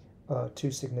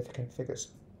 2 significant figures.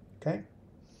 Okay,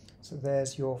 so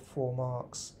there's your 4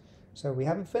 marks. So we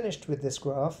haven't finished with this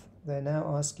graph. They're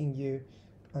now asking you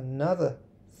another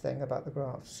thing about the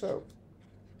graph. So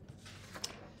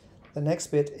the next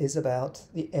bit is about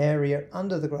the area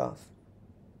under the graph.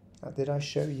 Now, did I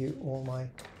show you all my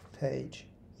page?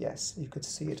 Yes, you could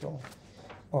see it all.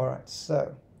 All right,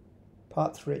 so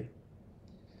part 3.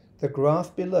 The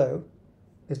graph below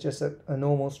is just a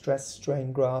normal stress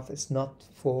strain graph. It's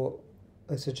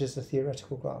just a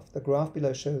theoretical graph. The graph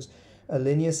below shows a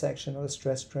linear section of a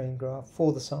stress strain graph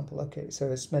for the sample. Okay, so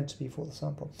it's meant to be for the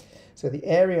sample. So the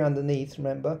area underneath,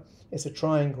 remember, is a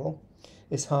triangle.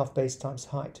 It's half base times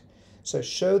height. So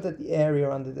show that the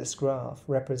area under this graph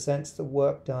represents the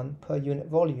work done per unit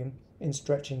volume in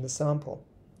stretching the sample.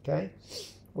 Okay,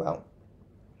 well,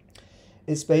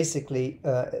 it's basically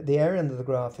the area under the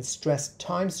graph is stress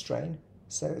times strain.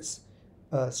 So it's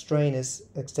strain is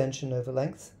extension over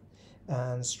length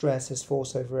and stress is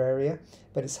force over area,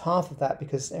 but it's half of that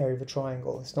because it's area of a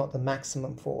triangle. It's not the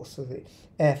maximum force, so the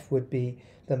F would be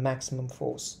the maximum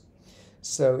force.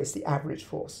 So it's the average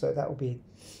force, so that will be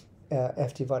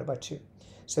F divided by 2.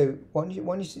 So when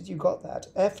you got that,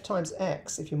 F times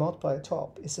X, if you multiply the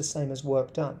top, is the same as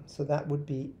work done. So that would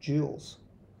be joules.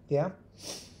 Yeah?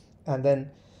 And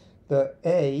then the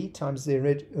A times the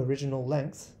original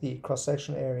length, the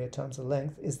cross-sectional area times the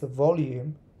length, is the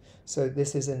volume. So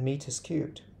this is in meters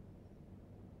cubed.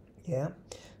 Yeah?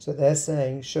 So they're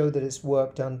saying show that it's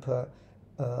work done per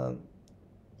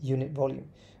unit volume.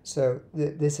 So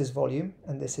this is volume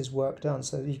and this is work done.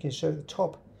 So you can show the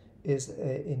top is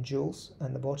in joules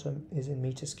and the bottom is in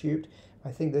meters cubed.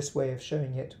 I think this way of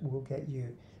showing it will get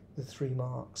you the 3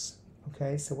 marks.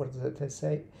 Okay, so what does it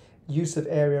say? Use of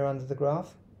area under the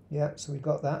graph. Yeah, so we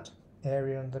got that.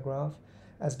 Area under the graph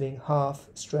as being half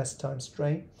stress times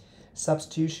strain.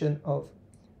 Substitution of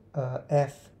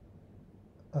F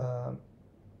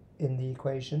in the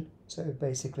equation. So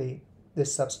basically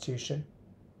this substitution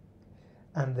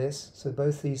and this. So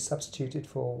both these substituted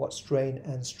for what strain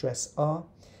and stress are.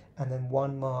 And then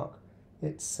 1 mark,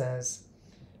 it says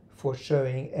for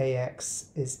showing AX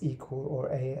is equal,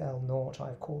 or AL naught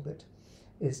I've called it,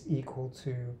 is equal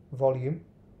to volume,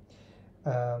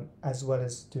 as well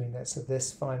as doing that. So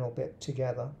this final bit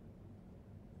together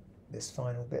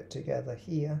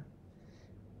here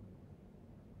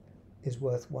is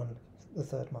worth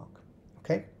 1/3 mark.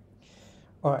 Okay?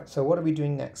 All right, so what are we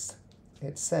doing next?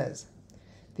 It says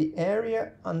the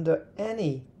area under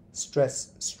any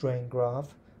stress strain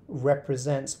graph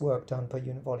represents work done per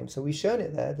unit volume. So we've shown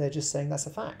it there. They're just saying that's a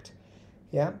fact.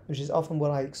 Yeah, which is often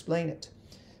what I explain it,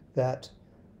 that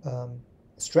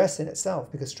stress in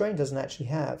itself, because strain doesn't actually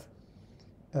have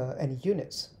any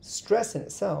units. Stress in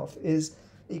itself is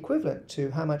equivalent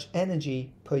to how much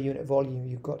energy per unit volume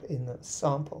you've got in the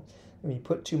sample. When you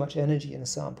put too much energy in a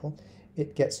sample,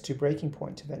 it gets to breaking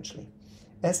point eventually.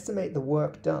 Estimate the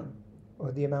work done,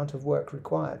 or the amount of work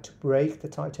required to break the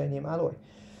titanium alloy.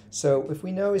 So if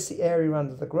we know it's the area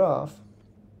under the graph,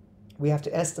 we have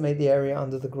to estimate the area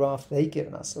under the graph they've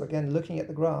given us. So again, looking at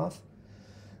the graph,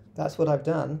 that's what I've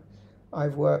done.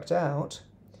 I've worked out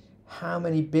how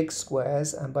many big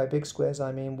squares, and by big squares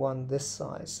I mean one this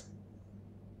size,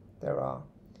 there are.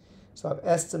 So I've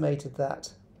estimated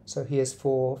that. So here's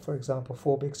 4, for example,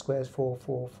 4 big squares, 4,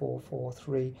 4, 4, 4,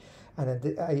 3. And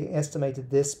then I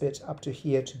estimated this bit up to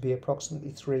here to be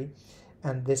approximately 3.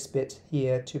 And this bit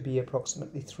here to be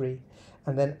approximately 3,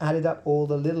 and then added up all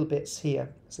the little bits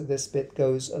here. So this bit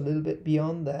goes a little bit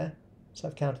beyond there, so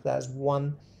I've counted that as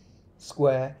 1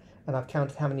 square, and I've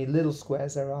counted how many little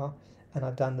squares there are, and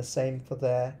I've done the same for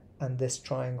there and this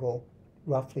triangle,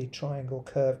 roughly triangle,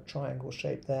 curved triangle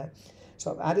shape there.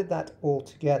 So I've added that all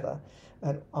together,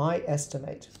 and I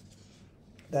estimate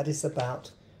that is about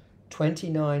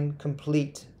 29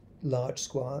 complete large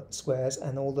squares,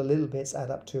 and all the little bits add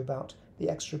up to about, the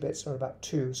extra bits are about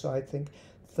 2. So I think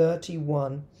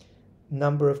 31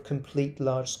 number of complete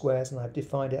large squares, and I've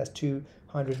defined it as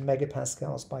 200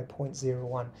 megapascals by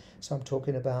 0.01. So I'm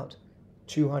talking about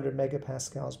 200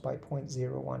 megapascals by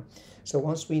 0.01. So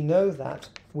once we know that,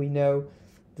 we know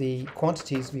the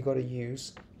quantities we've got to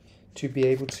use to be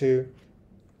able to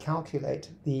calculate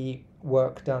the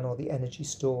work done or the energy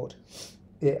stored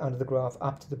under the graph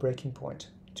up to the breaking point.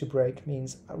 To break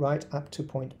means right up to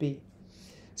point B.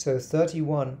 So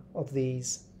 31 of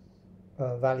these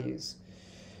values.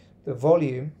 The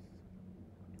volume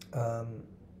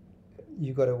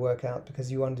you've got to work out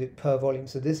because you want to do it per volume.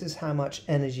 So this is how much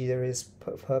energy there is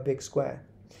per big square.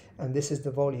 And this is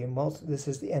the volume. This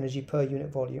is the energy per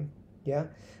unit volume. Yeah?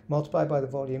 Multiplied by the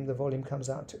volume comes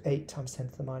out to 8 times 10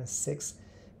 to the minus 6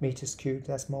 meters cubed.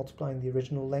 That's multiplying the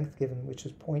original length given, which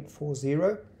is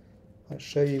 0.40. I'll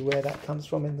show you where that comes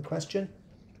from in the question.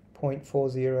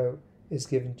 0.40 is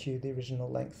given to you, the original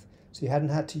length. So you hadn't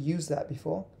had to use that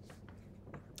before.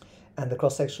 And the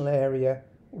cross-sectional area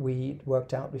we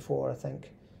worked out before, I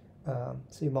think. So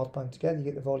you multiply them together, you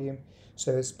get the volume.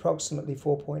 So it's approximately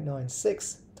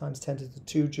 4.96 times 10 to the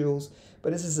 2 joules.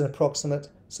 But this is an approximate,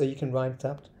 so you can round it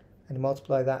up and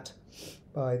multiply that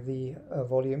by the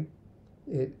volume.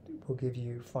 It will give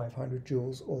you 500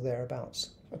 joules or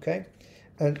thereabouts. Okay?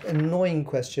 An annoying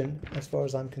question as far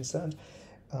as I'm concerned.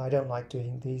 I don't like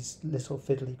doing these little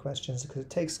fiddly questions because it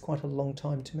takes quite a long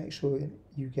time to make sure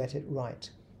you get it right.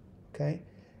 Okay?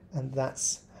 And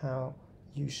that's how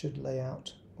you should lay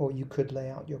out, or you could lay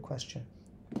out your question.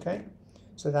 Okay?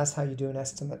 So that's how you do an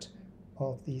estimate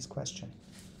of these questions.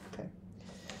 Okay?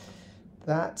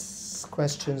 That's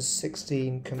question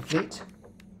 16 complete.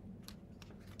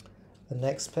 The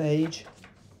next page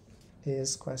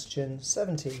is question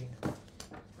 17.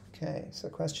 Okay, so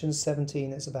question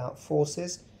 17 is about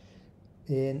forces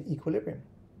in equilibrium.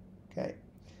 Okay,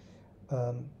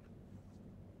 I'm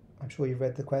sure you've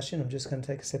read the question. I'm just going to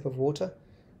take a sip of water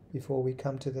before we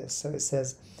come to this. So it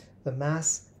says the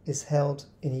mass is held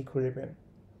in equilibrium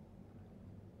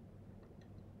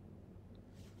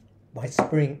by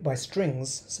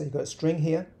strings. So you've got a string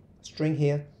here,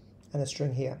 and a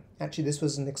string here. Actually, this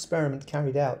was an experiment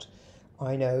carried out.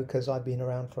 I know because I've been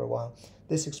around for a while.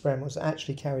 This experiment was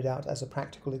actually carried out as a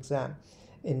practical exam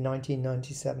in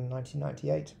 1997,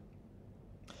 1998.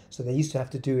 So they used to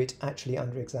have to do it actually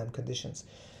under exam conditions.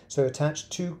 So attach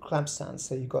 2 clamp stands.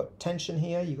 So you've got tension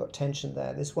here, you've got tension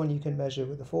there. This one you can measure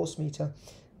with a force meter.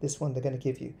 This one they're going to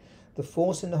give you. The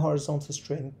force in the horizontal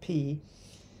string, P,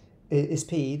 is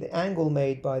P, the angle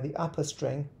made by the upper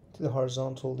string to the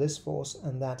horizontal, this force,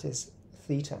 and that is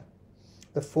theta.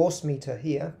 The force meter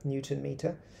here, Newton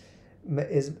meter,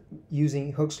 is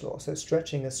using Hooke's law. So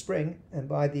stretching a spring, and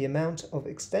by the amount of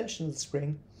extension of the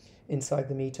spring inside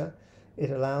the meter, it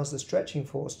allows the stretching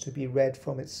force to be read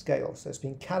from its scale. So it's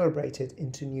being calibrated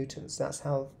into newtons. That's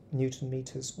how Newton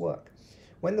meters work.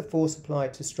 When the force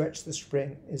applied to stretch the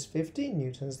spring is 15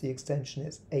 newtons, the extension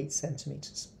is 8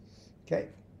 centimeters. Okay.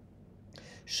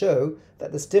 Show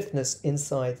that the stiffness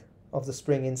inside of the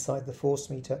spring inside the force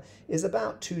meter is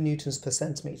about 2 newtons per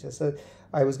centimeter. So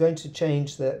I was going to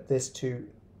change this to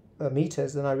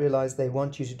meters, then I realized they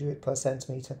want you to do it per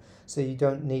centimeter. So you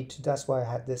don't need to, that's why I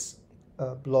had this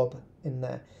blob in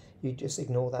there. You just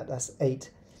ignore that, that's 8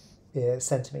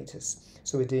 centimeters.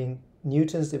 So we're doing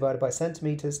newtons divided by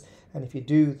centimeters, and if you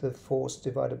do the force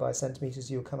divided by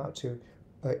centimeters, you'll come out to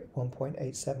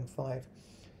 1.875,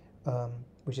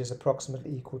 which is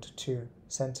approximately equal to 2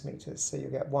 centimeters. So you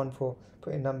get 1 for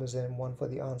putting numbers in and 1 for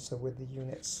the answer with the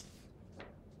units.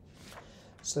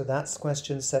 So that's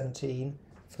question 17,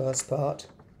 first part.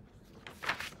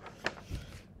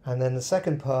 And then the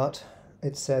second part,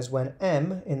 it says when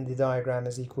M in the diagram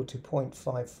is equal to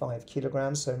 0.55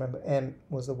 kilograms, so remember M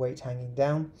was the weight hanging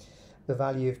down, the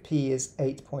value of P is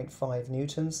 8.5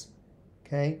 newtons,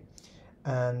 okay,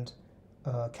 and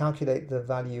calculate the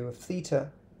value of theta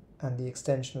and the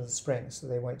extension of the spring. So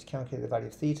they want to calculate the value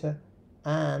of theta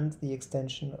and the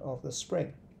extension of the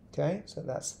spring, okay, so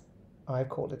that's, I've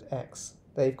called it X,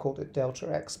 they've called it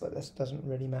delta X, but this doesn't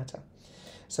really matter.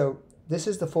 So this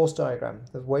is the force diagram.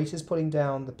 The weight is pulling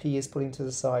down, the P is pulling to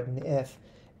the side, and the F,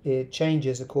 it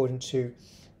changes according to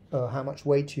how much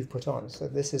weight you've put on. So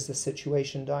this is the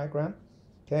situation diagram,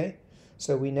 okay?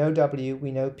 So we know W,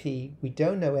 we know P, we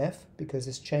don't know F because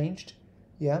it's changed,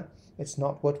 yeah? It's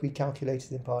not what we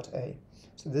calculated in part A.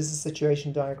 So this is the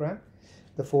situation diagram.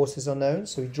 The forces are known,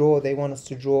 so we draw, they want us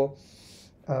to draw,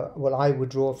 well, I would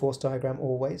draw a force diagram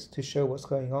always to show what's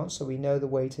going on. So we know the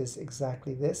weight is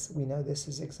exactly this, we know this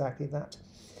is exactly that.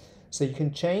 So you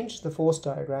can change the force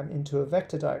diagram into a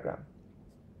vector diagram.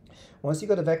 Once you've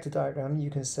got a vector diagram, you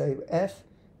can say F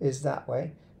is that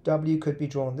way, W could be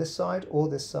drawn this side or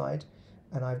this side,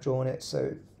 and I've drawn it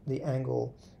so the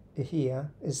angle here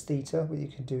is theta, but you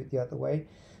can do it the other way.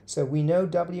 So we know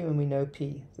W and we know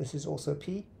P. This is also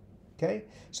P, okay?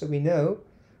 So we know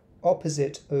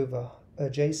opposite over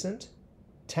adjacent,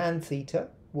 tan theta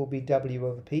will be W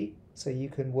over P, so you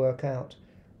can work out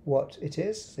what it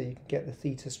is, so you can get the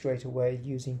theta straight away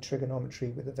using trigonometry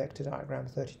with a vector diagram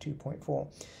 32.4.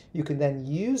 You can then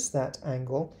use that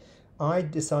angle. I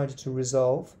decided to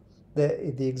resolve,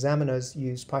 the examiners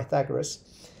used Pythagoras.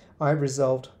 I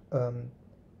resolved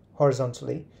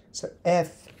horizontally, so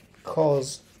F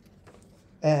cos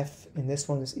F, in this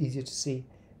one is easier to see,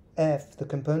 F, the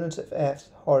component of F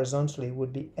horizontally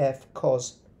would be F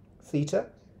cos theta.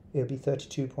 It would be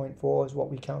 32.4 is what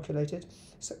we calculated.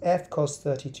 So F cos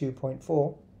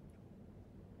 32.4,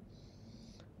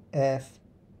 F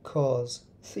cos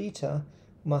theta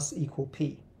must equal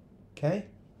P. Okay?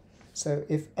 So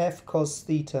if F cos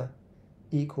theta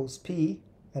equals P,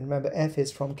 and remember F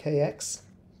is from Kx,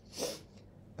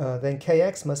 then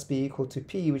Kx must be equal to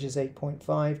P, which is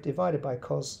 8.5, divided by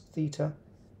cos theta.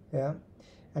 Yeah?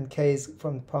 And K is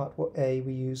from part A,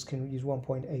 can use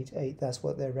 1.88. That's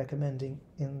what they're recommending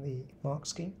in the mark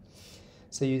scheme.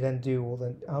 So you then do all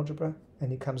the algebra,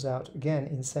 and it comes out again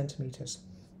in centimeters,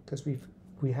 because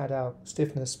we had our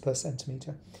stiffness per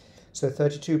centimeter. So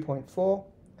 32.4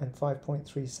 and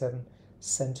 5.37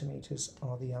 centimeters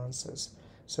are the answers.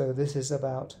 So this is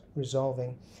about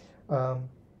resolving.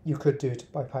 You could do it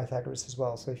by Pythagoras as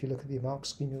well. So if you look at the mark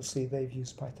scheme, you'll see they've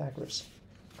used Pythagoras.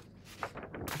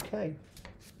 Okay.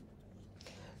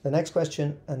 The next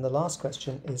question and the last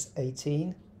question is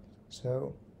 18.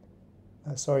 So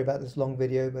sorry about this long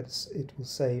video, but it will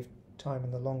save time in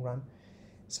the long run.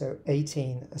 So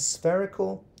 18, a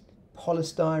spherical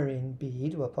polystyrene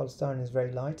bead, well, polystyrene is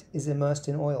very light, is immersed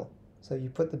in oil. So you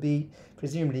put the bead,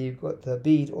 presumably you've got the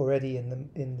bead already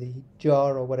in the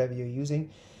jar or whatever you're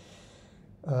using.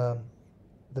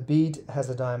 The bead has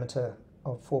a diameter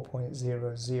of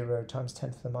 4.00 times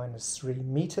 10 to the minus 3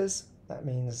 meters. That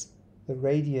means the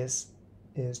radius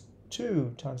is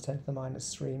 2 times 10 to the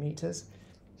minus 3 meters.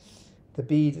 The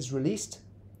bead is released.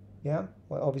 Yeah,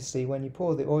 well, obviously when you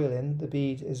pour the oil in, the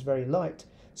bead is very light,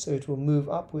 so it will move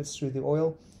upwards through the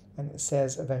oil, and it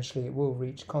says eventually it will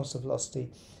reach constant velocity,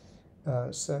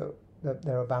 so that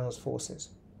there are balanced forces.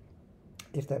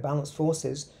 If they're balanced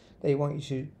forces, they want you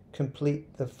to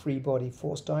complete the free body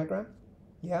force diagram,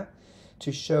 yeah,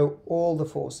 to show all the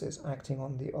forces acting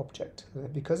on the object.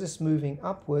 Because it's moving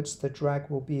upwards, the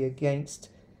drag will be against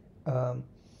the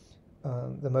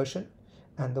motion,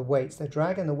 and the weights, the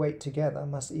drag and the weight together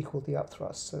must equal the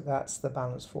upthrust. So that's the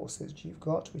balance forces you've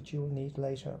got, which you'll need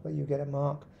later, but you get a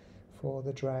mark for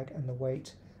the drag and the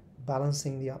weight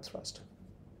balancing the upthrust.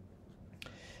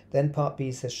 Then part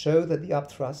B says show that the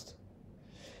upthrust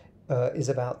is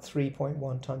about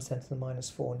 3.1 times 10 to the minus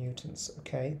 4 newtons.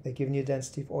 Okay, they're giving you a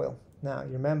density of oil. Now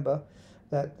you remember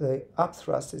that the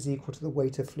upthrust is equal to the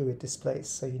weight of fluid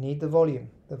displaced, so you need the volume.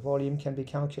 The volume can be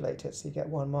calculated, so you get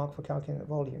 1 mark for calculating the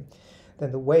volume.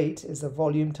 Then the weight is the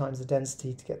volume times the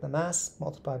density to get the mass,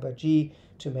 multiplied by g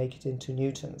to make it into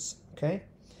newtons. Okay,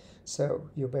 so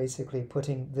you're basically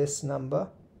putting this number,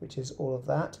 which is all of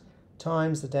that,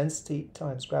 times the density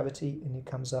times gravity, and it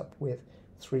comes up with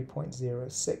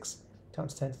 3.06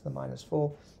 times 10 to the minus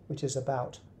 4, which is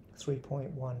about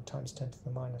 3.1 times 10 to the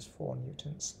minus 4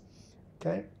 newtons.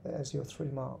 Okay, there's your 3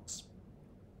 marks.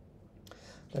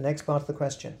 The next part of the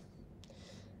question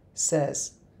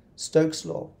says Stokes'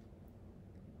 law.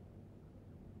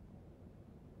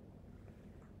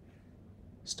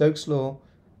 Stokes' law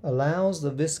allows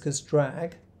the viscous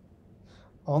drag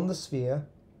on the sphere.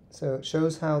 So it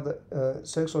shows how the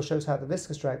Stokes' law shows how the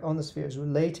viscous drag on the sphere is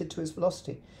related to its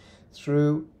velocity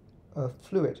through a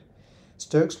fluid.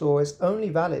 Stokes' law is only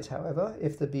valid, however,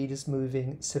 if the bead is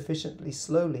moving sufficiently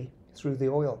slowly through the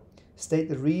oil. State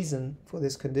the reason for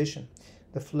this condition.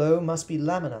 The flow must be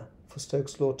laminar for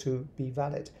Stokes' law to be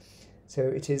valid. So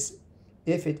it is,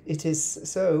 if it is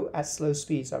so at slow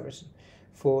speeds, I've written,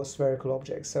 for spherical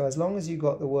objects. So as long as you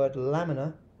got the word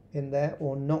laminar in there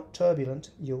or not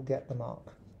turbulent, you'll get the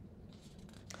mark.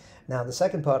 Now the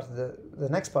second part of the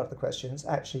next part of the question is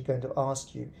actually going to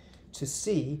ask you to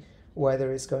see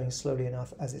whether it's going slowly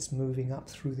enough as it's moving up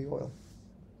through the oil.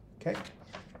 Okay,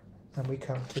 and we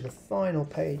come to the final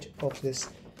page of this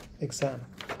exam.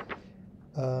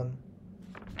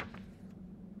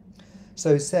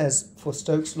 So it says for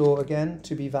Stokes' law again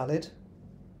to be valid,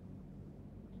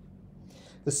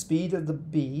 The speed of the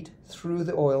bead through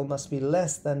the oil must be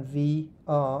less than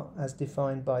VR as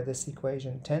defined by this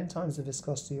equation. 10 times the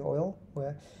viscosity of oil,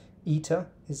 where eta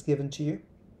is given to you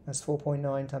as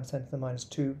 4.9 times 10 to the minus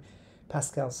 2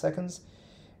 Pascal seconds,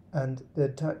 and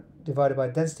divided by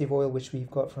density of oil, which we've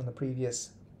got from the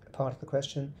previous part of the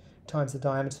question, times the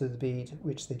diameter of the bead,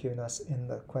 which they've given us in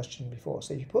the question before.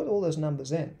 So if you put all those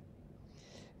numbers in,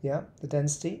 yeah, the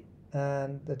density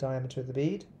and the diameter of the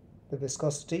bead, the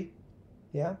viscosity,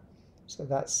 yeah, so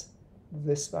that's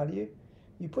this value.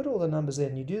 You put all the numbers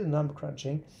in, you do the number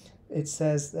crunching, it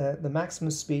says that the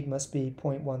maximum speed must be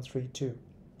 0.132,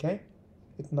 okay?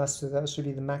 It must, so that should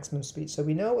be the maximum speed. So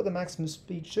we know what the maximum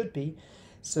speed should be.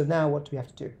 So now what do we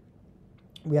have to do?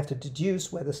 We have to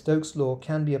deduce whether Stokes' law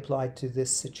can be applied to this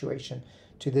situation,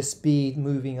 to this speed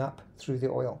moving up through the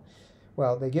oil.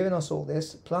 Well, they've given us all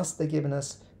this, plus they've given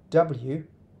us W,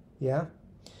 yeah,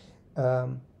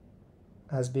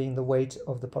 as being the weight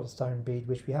of the polystyrene bead,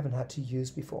 which we haven't had to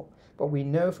use before. But we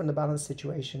know from the balance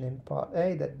situation in part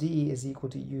A that D is equal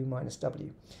to U minus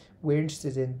W. We're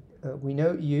interested in, we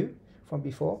know U from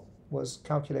before was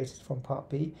calculated from part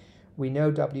B. We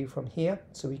know W from here,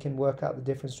 so we can work out the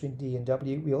difference between D and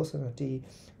W. We also know D,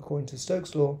 according to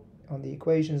Stokes' law, on the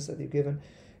equations that they've given,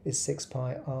 is 6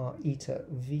 pi r eta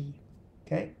V.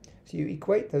 Okay, so you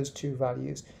equate those two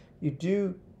values. You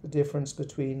do the difference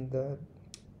between the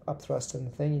upthrust and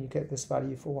the thing, and you get this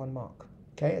value for 1 mark.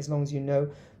 Okay, as long as you know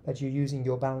that you're using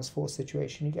your balanced force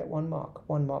situation, you get 1 mark.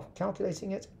 1 mark for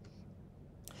calculating it,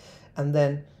 and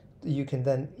then you can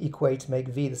then equate, make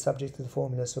V the subject of the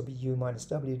formula, so it'll be U minus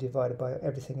W divided by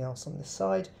everything else on this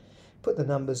side. Put the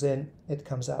numbers in, it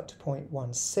comes out to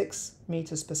 0.16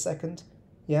 meters per second,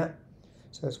 yeah?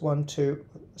 So it's 1, 2,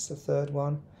 that's the third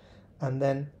one. And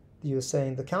then you're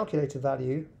saying the calculated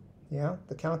value, yeah,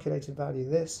 the calculated value,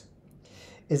 this,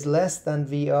 is less than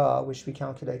VR, which we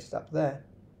calculated up there.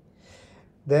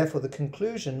 Therefore, the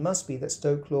conclusion must be that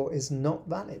Stokes' law is not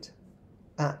valid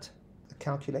at the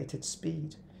calculated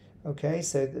speed. Okay,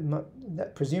 so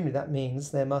presumably that means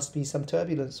there must be some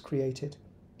turbulence created.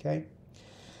 Okay.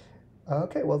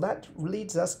 Okay, well that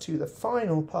leads us to the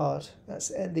final part. That's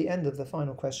the end of the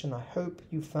final question. I hope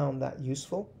you found that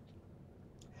useful.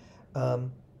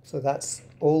 So that's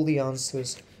all the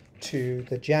answers to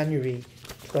the January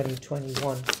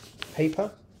 2021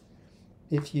 paper.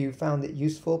 If you found it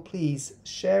useful, please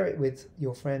share it with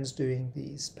your friends doing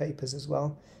these papers as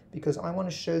well, because I want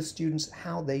to show students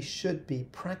how they should be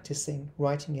practicing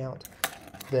writing out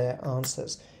their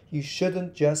answers. You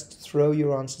shouldn't just throw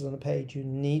your answers on a page. You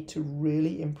need to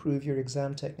really improve your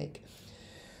exam technique.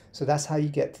 So that's how you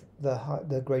get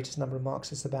the greatest number of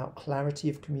marks. It's about clarity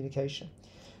of communication.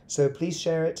 So please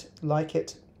share it, like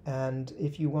it, and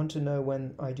if you want to know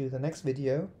when I do the next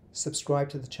video, subscribe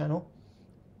to the channel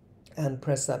and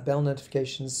press that bell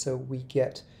notification so we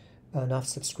get enough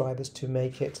subscribers to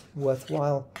make it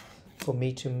worthwhile for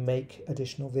me to make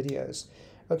additional videos.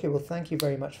 Okay, well, thank you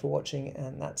very much for watching,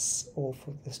 and that's all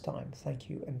for this time. Thank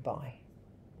you and bye.